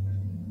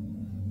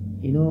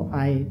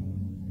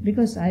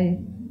 Because I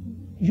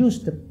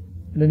use the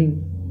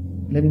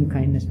loving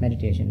kindness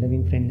meditation,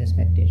 loving friendliness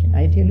meditation.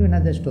 I tell you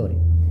another story.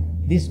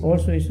 This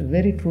also is a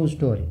very true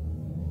story.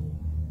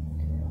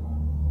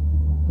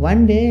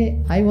 One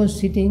day I was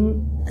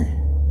sitting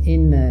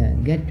in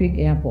Gatwick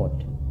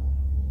Airport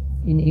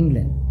in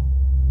England,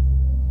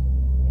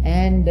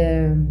 and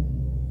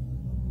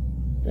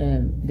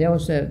there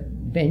was a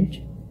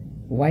bench,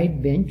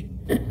 white bench.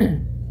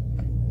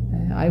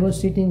 I was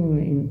sitting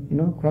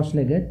in,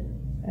 cross-legged,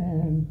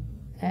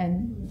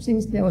 and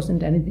since there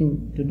wasn't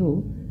anything to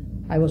do,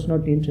 I was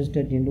not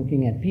interested in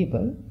looking at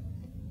people.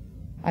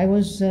 I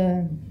was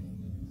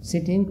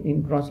sitting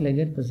in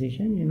cross-legged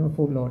position,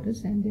 full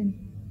lotus, and then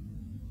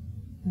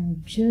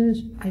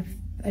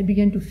I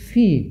began to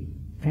feel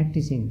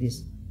practicing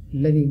this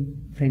loving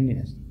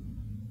friendliness.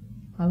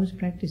 I was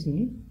practicing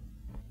it.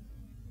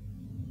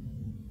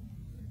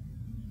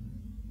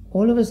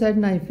 All of a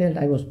sudden I felt,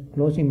 I was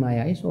closing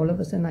my eyes, all of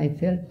a sudden I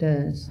felt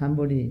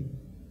somebody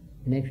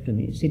next to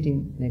me,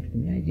 sitting next to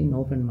me. I didn't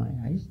open my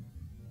eyes.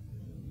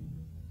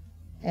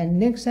 And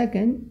next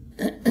second,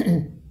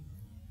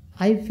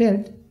 I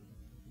felt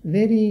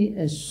very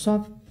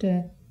soft,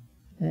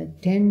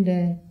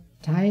 tender,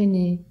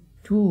 tiny,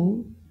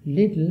 two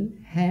little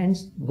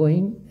hands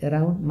going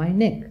around my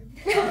neck.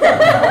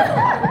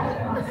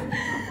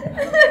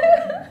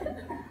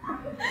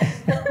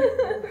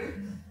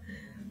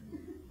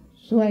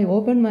 So I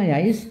opened my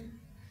eyes.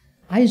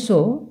 I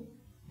saw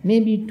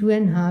maybe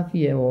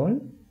 2.5-year-old,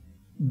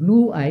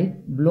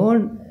 blue-eyed,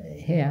 blonde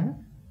hair,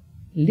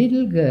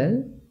 little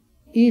girl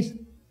is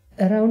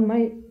around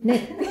my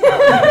neck.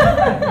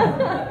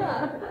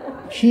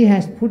 She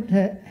has put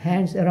her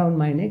hands around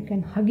my neck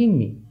and hugging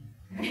me.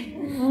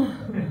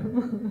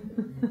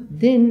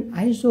 Then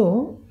I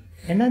saw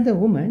another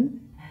woman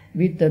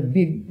with a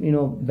big,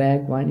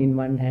 bag, one in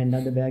one hand,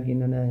 another bag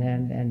in another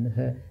hand, and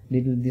her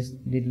little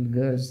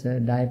girl's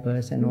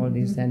diapers and all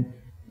this, and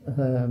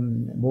her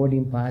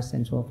boarding pass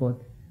and so forth.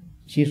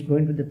 She's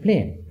going to the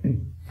plane.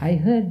 I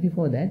heard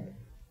before that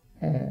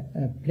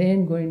a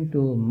plane going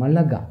to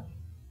Malaga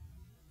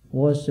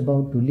was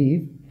about to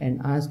leave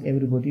and ask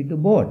everybody to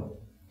board.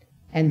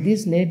 And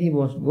this lady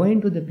was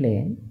going to the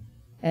plane,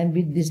 and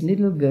with this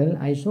little girl,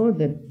 I saw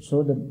the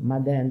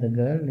mother and the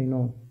girl,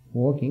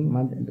 walking.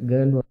 The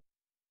girl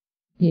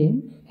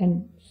came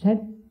and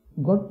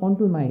got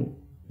onto my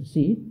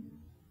seat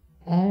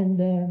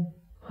and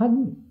hugged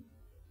me.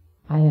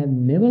 I have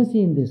never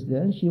seen this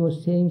girl. She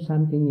was saying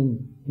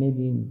something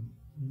maybe in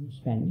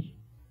Spanish.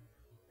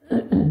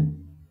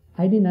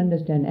 I didn't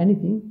understand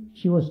anything.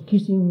 She was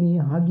kissing me,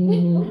 hugging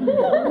me,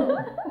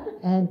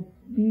 and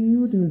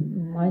beautiful,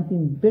 I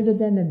think better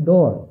than a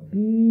doll,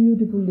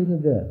 beautiful little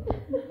girl.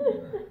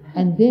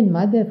 And then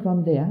mother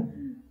from there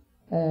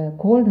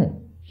called her.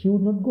 She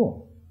would not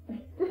go.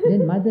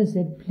 Then mother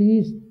said,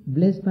 please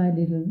bless my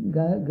little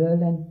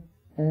girl and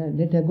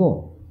let her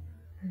go.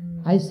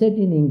 I said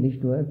in English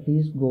to her,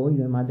 please go,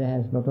 your mother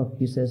has lot of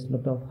kisses,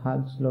 lot of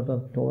hugs, lot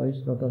of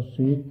toys, lot of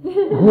sweets.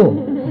 Go,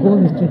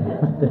 Mr.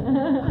 Mother.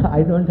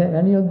 I don't have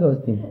any of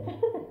those things.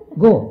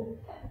 Go.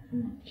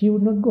 She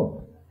would not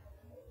go.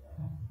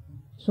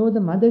 So the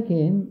mother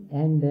came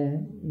and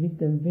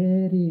with a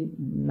very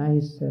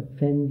nice,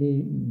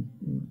 friendly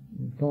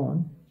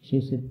tone, she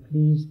said,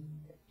 please.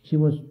 She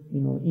was,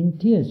 in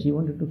tears. She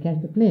wanted to catch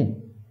the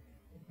plane.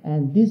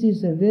 And this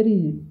is a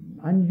very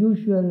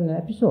unusual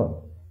episode.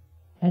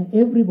 And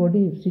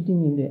everybody is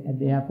sitting at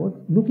the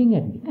airport looking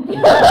at me.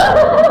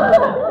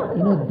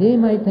 They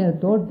might have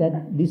thought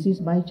that this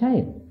is my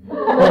child.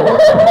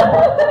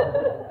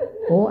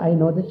 Oh, I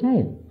know the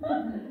child.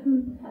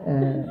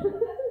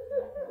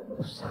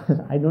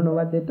 I don't know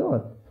what they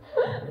thought.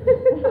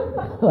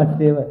 But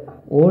they were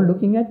all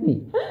looking at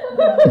me.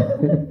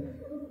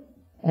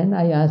 And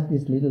I asked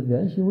this little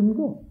girl, she wouldn't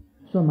go.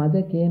 So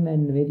mother came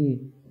and very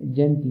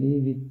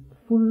gently, with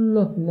full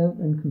of love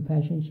and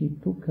compassion, she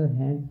took her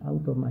hand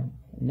out of my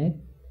neck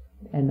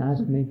and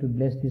asked me to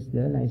bless this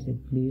girl. I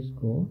said, please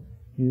go.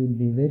 You will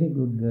be a very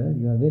good girl.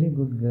 You are a very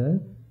good girl.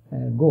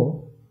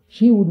 Go.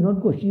 She would not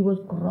go. She was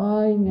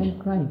crying and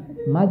crying.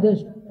 Mother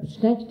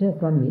snatched her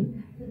from me,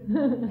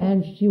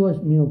 and she was,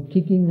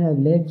 kicking her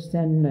legs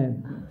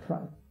and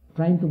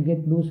trying to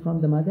get loose from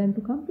the mother and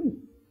to come to me.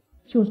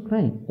 She was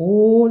crying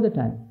all the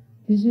time.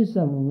 This is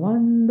a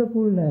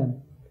wonderful,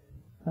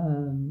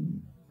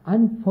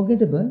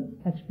 unforgettable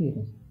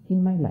experience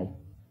in my life.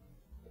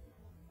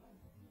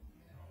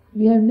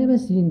 We have never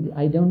seen,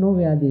 I don't know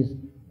where this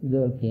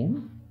girl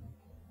came.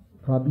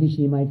 Probably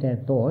she might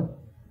have thought,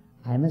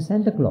 I am a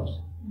Santa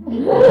Claus.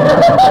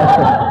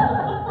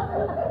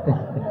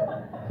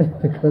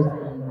 Because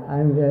I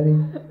am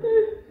wearing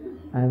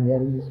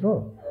this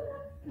robe.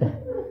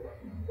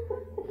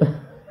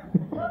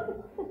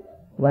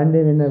 One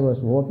day when I was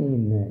walking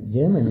in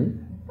Germany,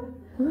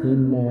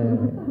 in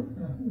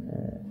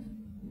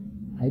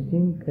I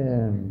think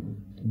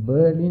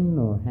Berlin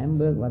or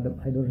Hamburg,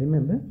 I don't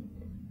remember,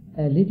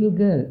 a little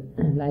girl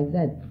like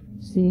that,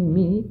 seeing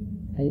me,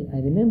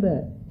 I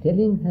remember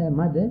telling her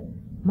mother,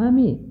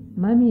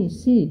 Mommy,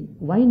 see,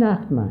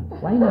 Weihnachtsmann.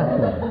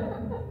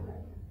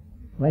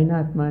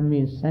 Weihnachtsmann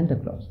means Santa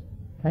Claus,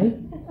 right?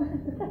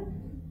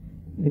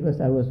 Because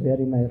I was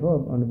wearing my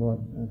robe on both,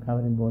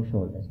 covering both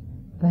shoulders.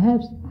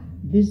 Perhaps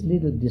this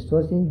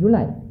was in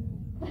July,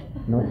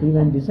 not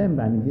even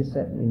December. I mean, this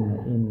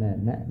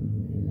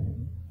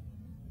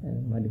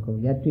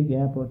Gatwick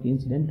Airport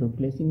incident took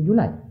place in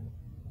July,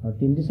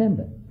 not in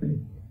December.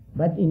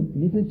 But in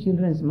little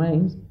children's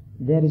minds,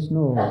 there is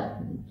no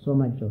so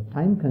much of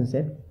time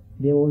concept.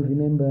 They all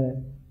remember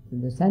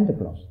the Santa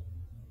Claus.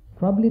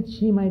 Probably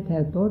she might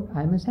have thought,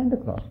 I am a Santa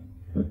Claus.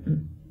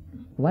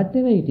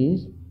 Whatever it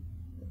is,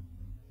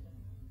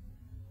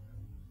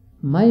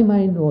 my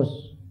mind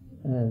was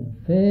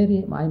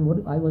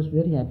I was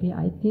very happy.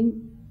 I think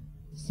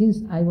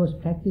since I was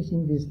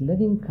practicing this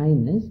loving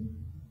kindness,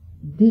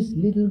 this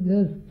little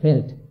girl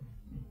felt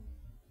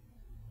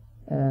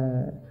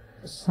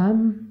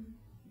some,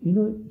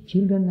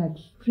 children are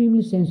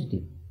extremely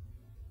sensitive.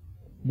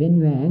 When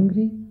you are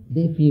angry,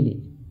 they feel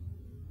it.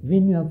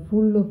 when you are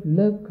full of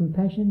love,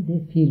 compassion,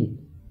 they feel it.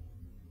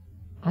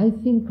 I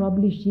think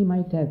probably she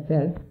might have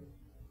felt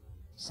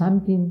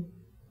something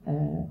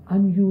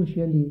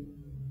unusually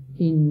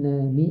in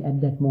me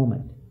at that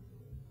moment.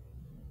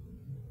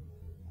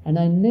 And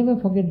I never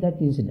forget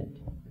that incident.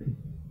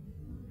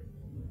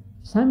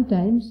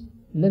 Sometimes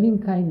loving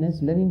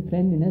kindness, loving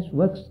friendliness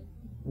works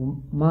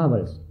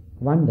marvels,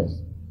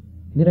 wonders,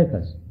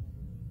 miracles.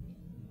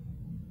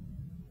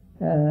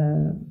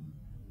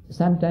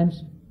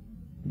 Sometimes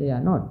they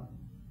are not.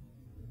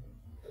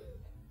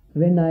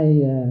 When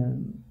I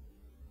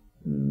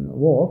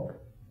walk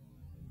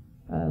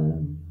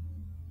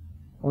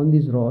on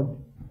this road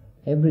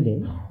every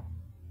day,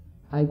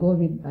 I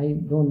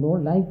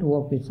don't like to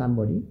walk with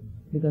somebody,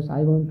 because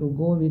I want to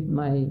go with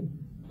my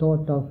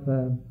thought of,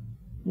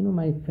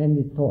 my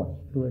friendly thoughts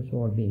towards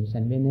all beings,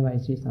 and whenever I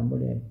see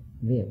somebody, I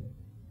wave.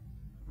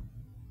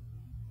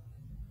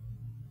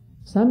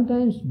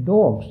 Sometimes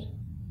dogs,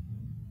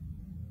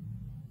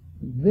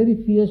 very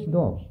fierce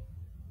dogs,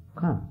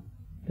 come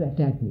to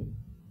attack me.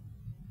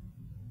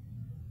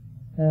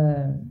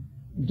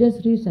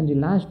 Just recently,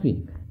 last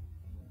week,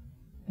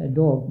 a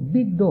dog,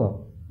 big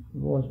dog,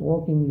 was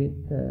walking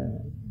with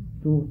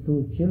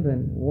two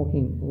children,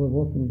 walking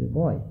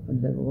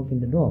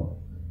the dog.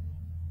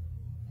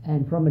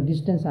 And from a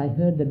distance I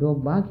heard the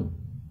dog barking.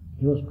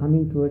 He was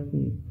coming towards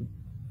me,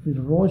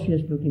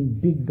 ferocious looking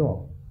big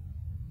dog,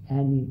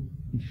 and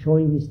he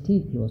showing his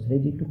teeth, he was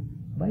ready to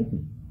bite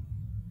me.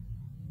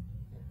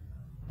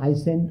 I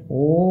sent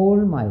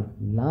all my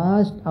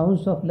last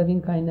ounce of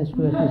loving kindness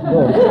towards this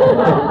dog.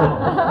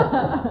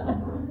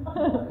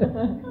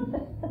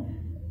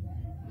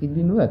 It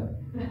didn't work.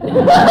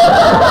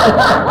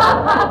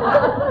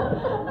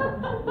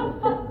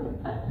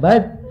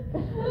 But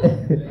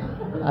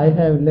I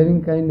have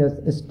loving kindness,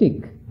 a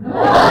stick.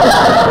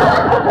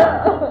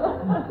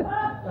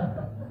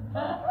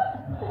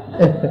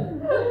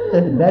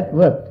 That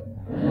worked.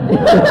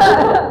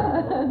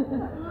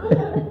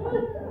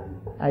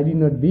 I did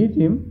not beat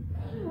him,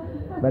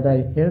 but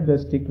I held the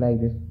stick like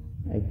this.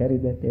 I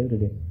carried that every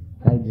day.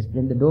 Like this.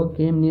 When the dog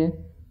came near,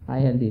 I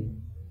held it.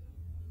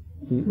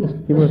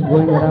 He was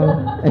going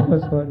around, I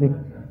was holding,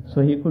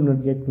 so he could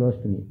not get close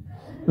to me.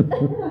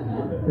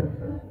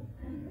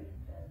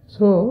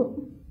 So,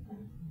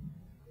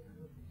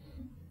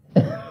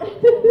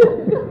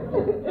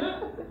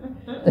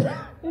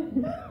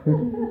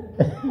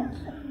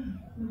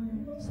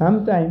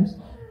 sometimes,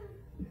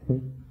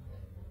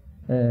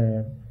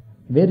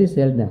 very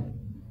seldom,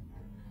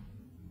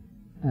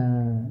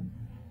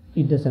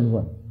 it doesn't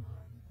work.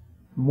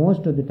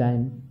 Most of the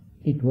time,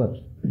 it works.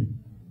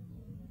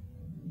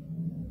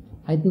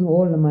 I think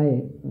all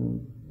my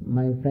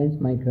friends,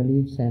 my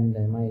colleagues, and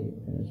my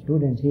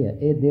students here,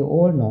 they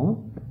all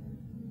know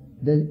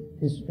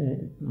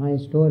my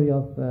story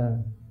of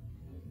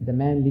the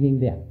man living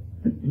there.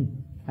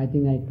 I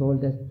think I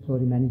told that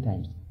story many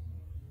times.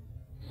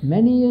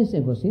 Many years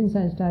ago, since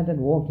I started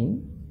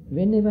walking,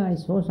 whenever I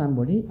saw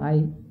somebody,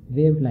 I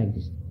waved like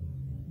this.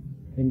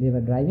 When they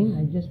were driving,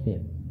 I just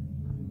waved.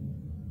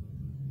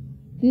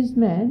 This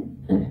man,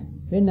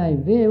 when I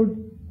waved,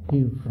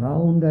 he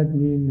frowned at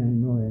me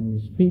and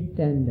he spit,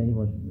 and he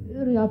was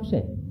very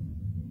upset.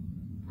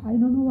 I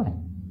don't know why.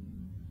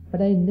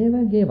 But I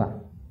never gave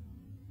up.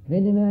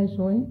 Whenever I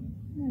saw him,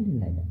 I didn't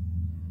like that.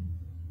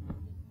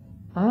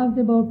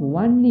 After about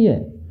 1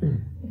 year,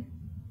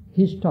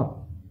 he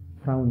stopped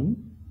frowning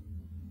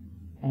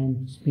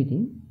and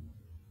spitting.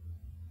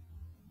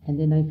 And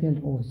then I felt,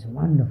 oh, it's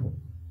wonderful.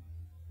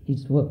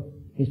 It's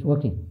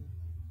working.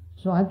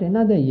 So after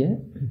another year,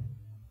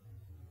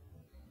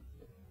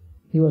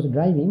 he was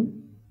driving.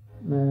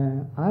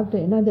 After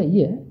another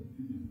year,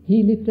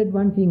 he lifted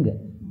one finger.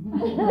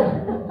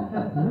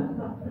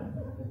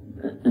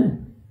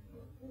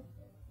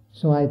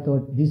 So I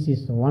thought, this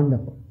is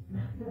wonderful.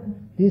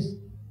 This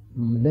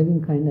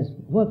loving kindness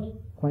works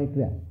quite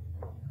well.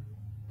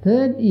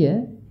 Third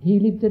year, he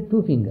lifted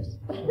 2 fingers.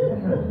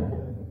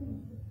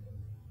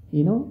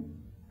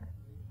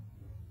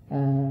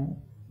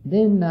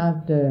 Then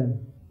after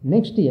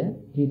next year,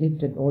 he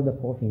lifted all the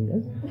 4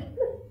 fingers.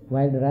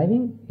 While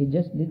driving, he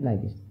just did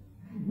like this.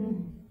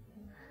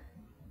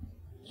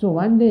 So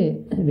one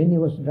day, when he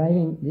was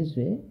driving this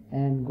way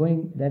and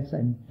going that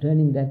side,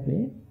 turning that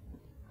way,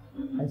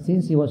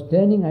 since he was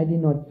turning, I did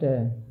not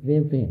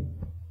wave to him.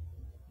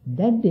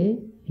 That day,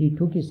 he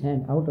took his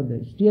hand out of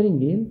the steering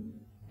wheel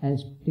and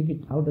stick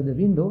it out of the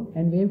window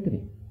and waved to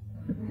me.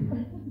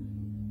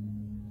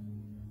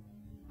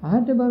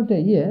 After about a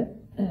year,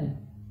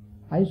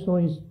 I saw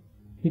his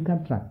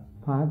pickup truck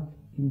parked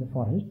in the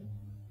forest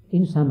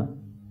in summer.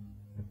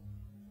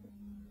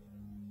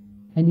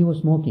 And he was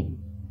smoking.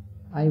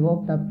 I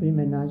walked up to him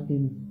and asked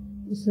him,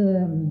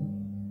 "Sir,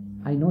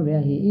 I know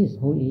where he is,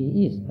 who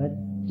he is, but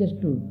just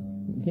to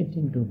get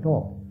him to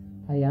talk."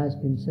 I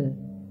asked him, "Sir,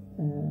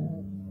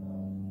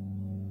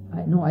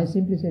 I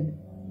simply said,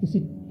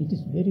 it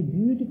is very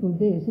beautiful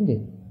day, isn't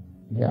it?"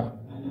 "Yeah."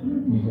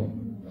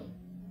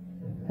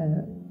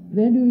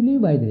 "Where do you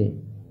live, by the way?"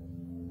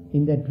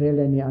 "In that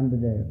trailer under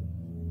the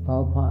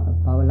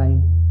power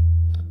line.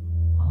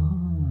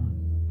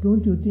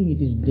 Don't you think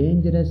it is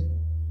dangerous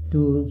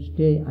to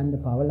stay under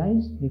power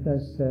lines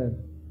because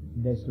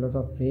there's a lot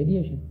of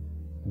radiation?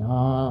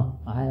 No,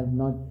 I have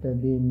not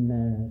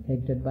been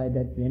affected by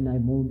that. When I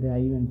moved there, I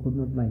even could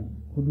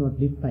not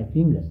lift my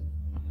fingers.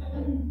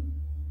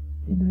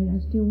 Then I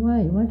asked him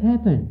why. What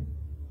happened?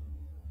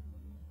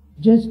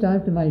 Just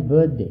after my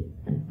birthday,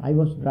 I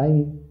was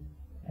driving,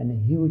 and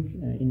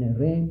in a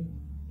rain,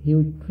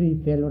 huge tree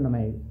fell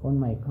on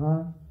my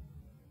car,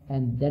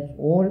 and that's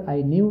all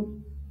I knew.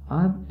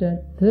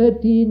 After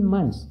 13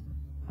 months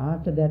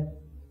after that,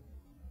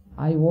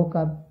 I woke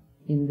up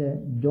in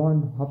the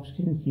Johns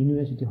Hopkins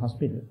University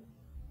Hospital.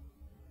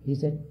 He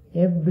said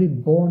every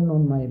bone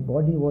on my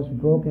body was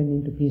broken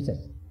into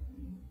pieces,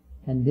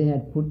 and they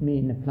had put me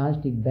in a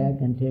plastic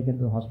bag and taken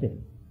to the hospital.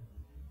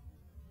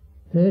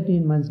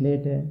 13 months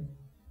later,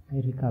 I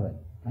recovered.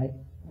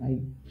 I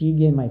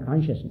regained my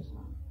consciousness.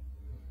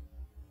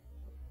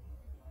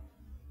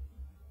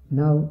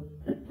 Now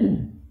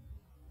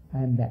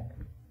I am back.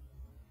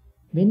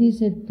 When he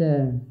said,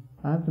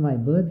 after my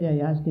birthday,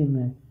 I asked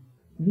him,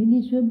 when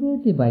is your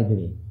birthday, by the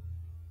way?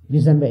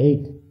 December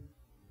 8th.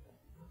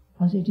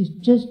 I said, it is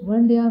just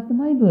one day after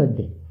my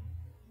birthday.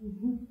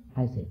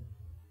 I said,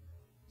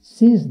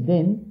 since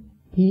then,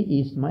 he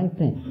is my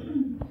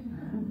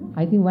friend.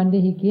 I think one day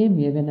he came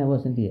here when I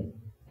wasn't here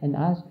and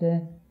asked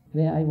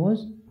where I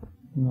was.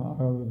 No,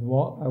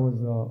 I was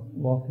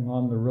walking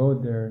on the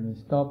road there, and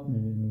he stopped me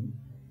and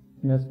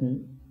he asked me,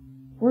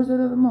 "Where's that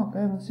other monk?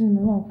 I haven't seen him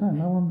in a long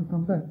time. I want him to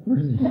come back." Where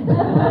is he?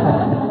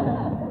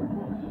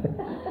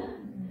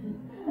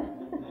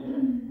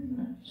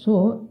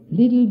 So,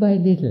 little by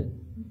little,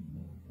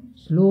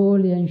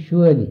 slowly and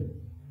surely,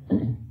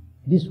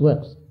 this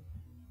works.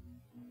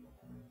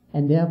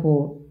 And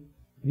therefore,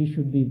 we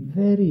should be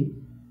very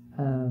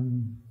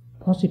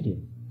positive,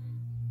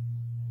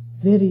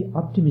 very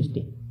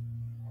optimistic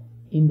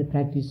in the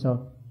practice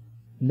of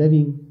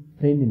loving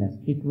friendliness.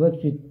 It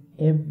works with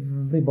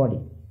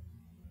everybody.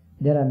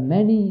 There are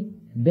many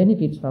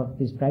benefits of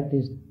this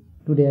practice.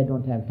 Today I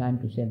don't have time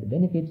to share the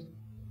benefits.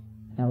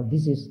 Now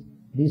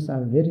these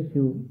are very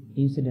few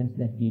incidents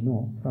that we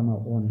know from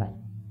our own life.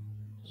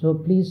 So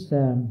please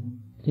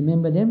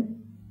remember them,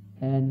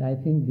 and I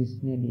think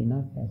this may be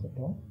enough as a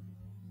talk.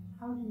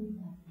 How do you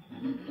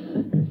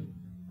practice?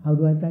 How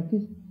do I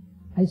practice?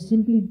 I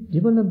simply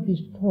develop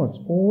these thoughts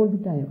all the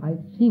time.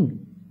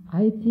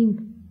 I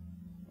think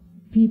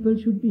people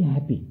should be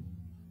happy.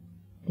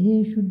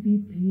 They should be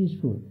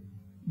peaceful.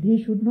 They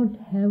should not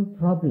have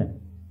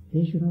problems.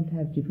 They should not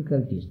have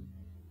difficulties.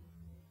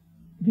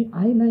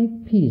 I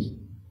like peace.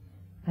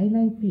 I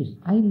like peace.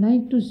 I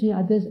like to see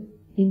others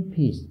in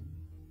peace.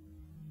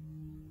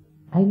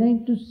 I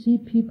like to see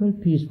people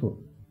peaceful.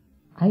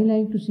 I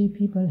like to see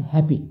people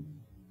happy.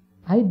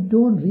 I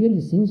don't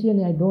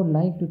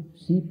like to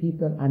see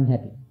people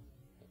unhappy,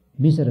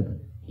 miserable,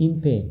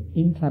 in pain,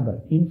 in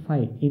trouble, in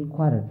fight, in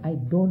quarrel. I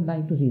don't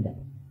like to see that.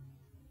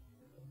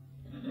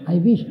 I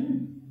wish,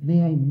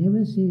 may I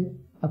never see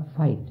a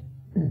fight.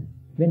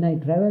 When I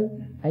travel,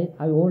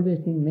 I always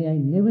think, may I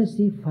never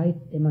see fight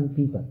among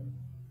people,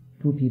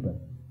 two people.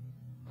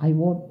 I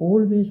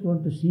always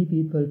want to see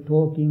people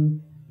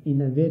talking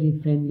in a very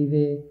friendly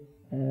way,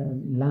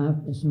 laugh,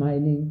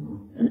 smiling,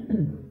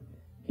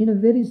 in a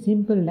very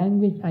simple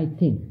language, I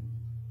think.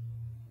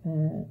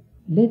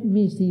 Let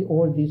me see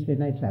all this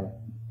when I travel.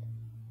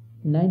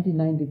 In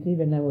 1993,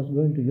 when I was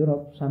going to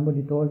Europe,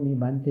 somebody told me,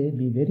 "Bhante,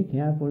 be very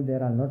careful,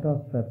 there are a lot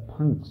of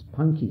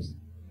punkies,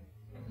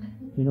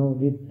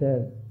 with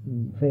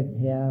red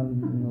hair,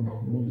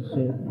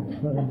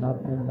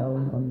 up and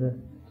down on the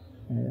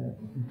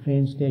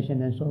train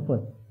station and so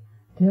forth.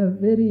 They are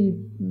very,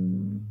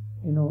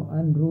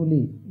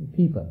 unruly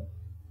people.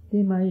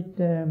 They might,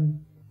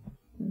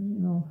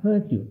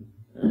 hurt you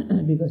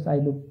because I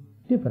look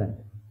different."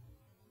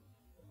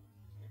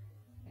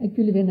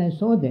 Actually, when I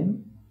saw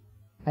them,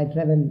 I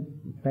traveled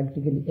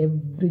practically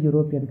every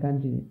European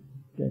country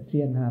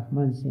 3.5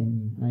 months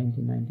in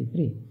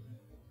 1993.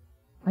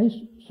 I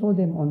saw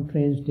them on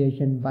train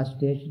station, bus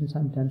station,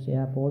 sometimes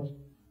airports.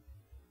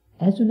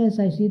 As soon as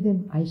I see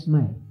them, I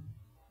smile.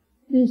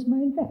 They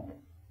smile back.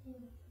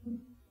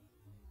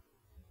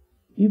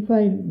 If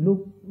I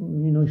look,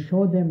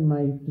 show them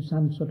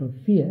some sort of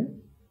fear,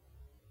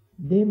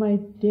 they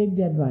might take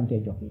the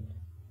advantage of it,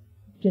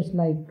 just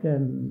like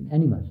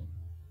animals.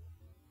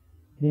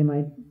 They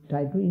might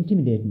try to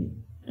intimidate me.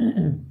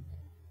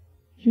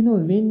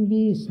 When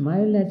we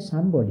smile at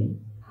somebody,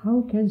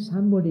 how can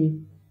somebody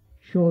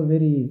show a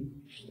very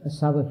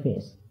sour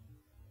face?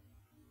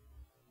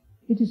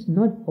 It is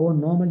not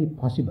normally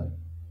possible.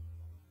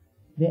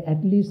 They,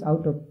 at least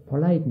out of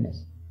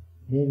politeness,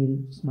 they will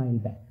smile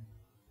back.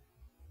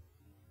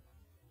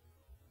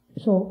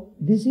 So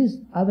this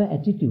is our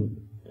attitude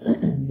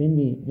when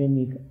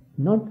we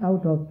not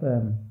out of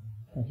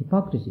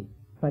hypocrisy,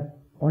 but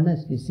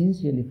honestly,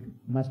 sincerely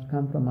must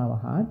come from our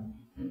heart,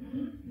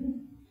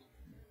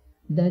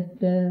 that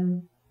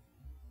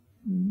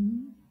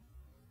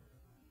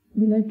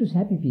we like to see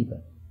happy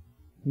people.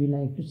 We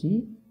like to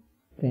see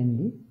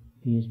friendly,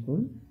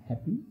 peaceful,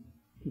 happy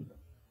people.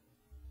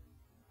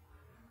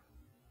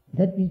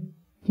 That we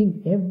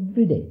think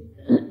every day.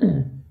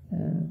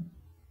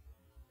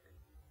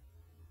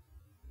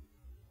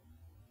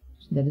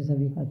 That is how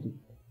we got it.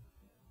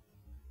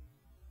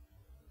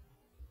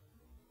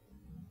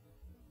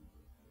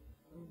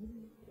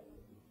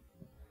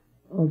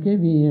 Okay,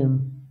 we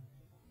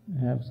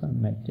have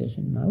some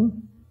meditation now.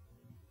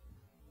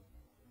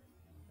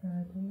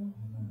 Sadhu.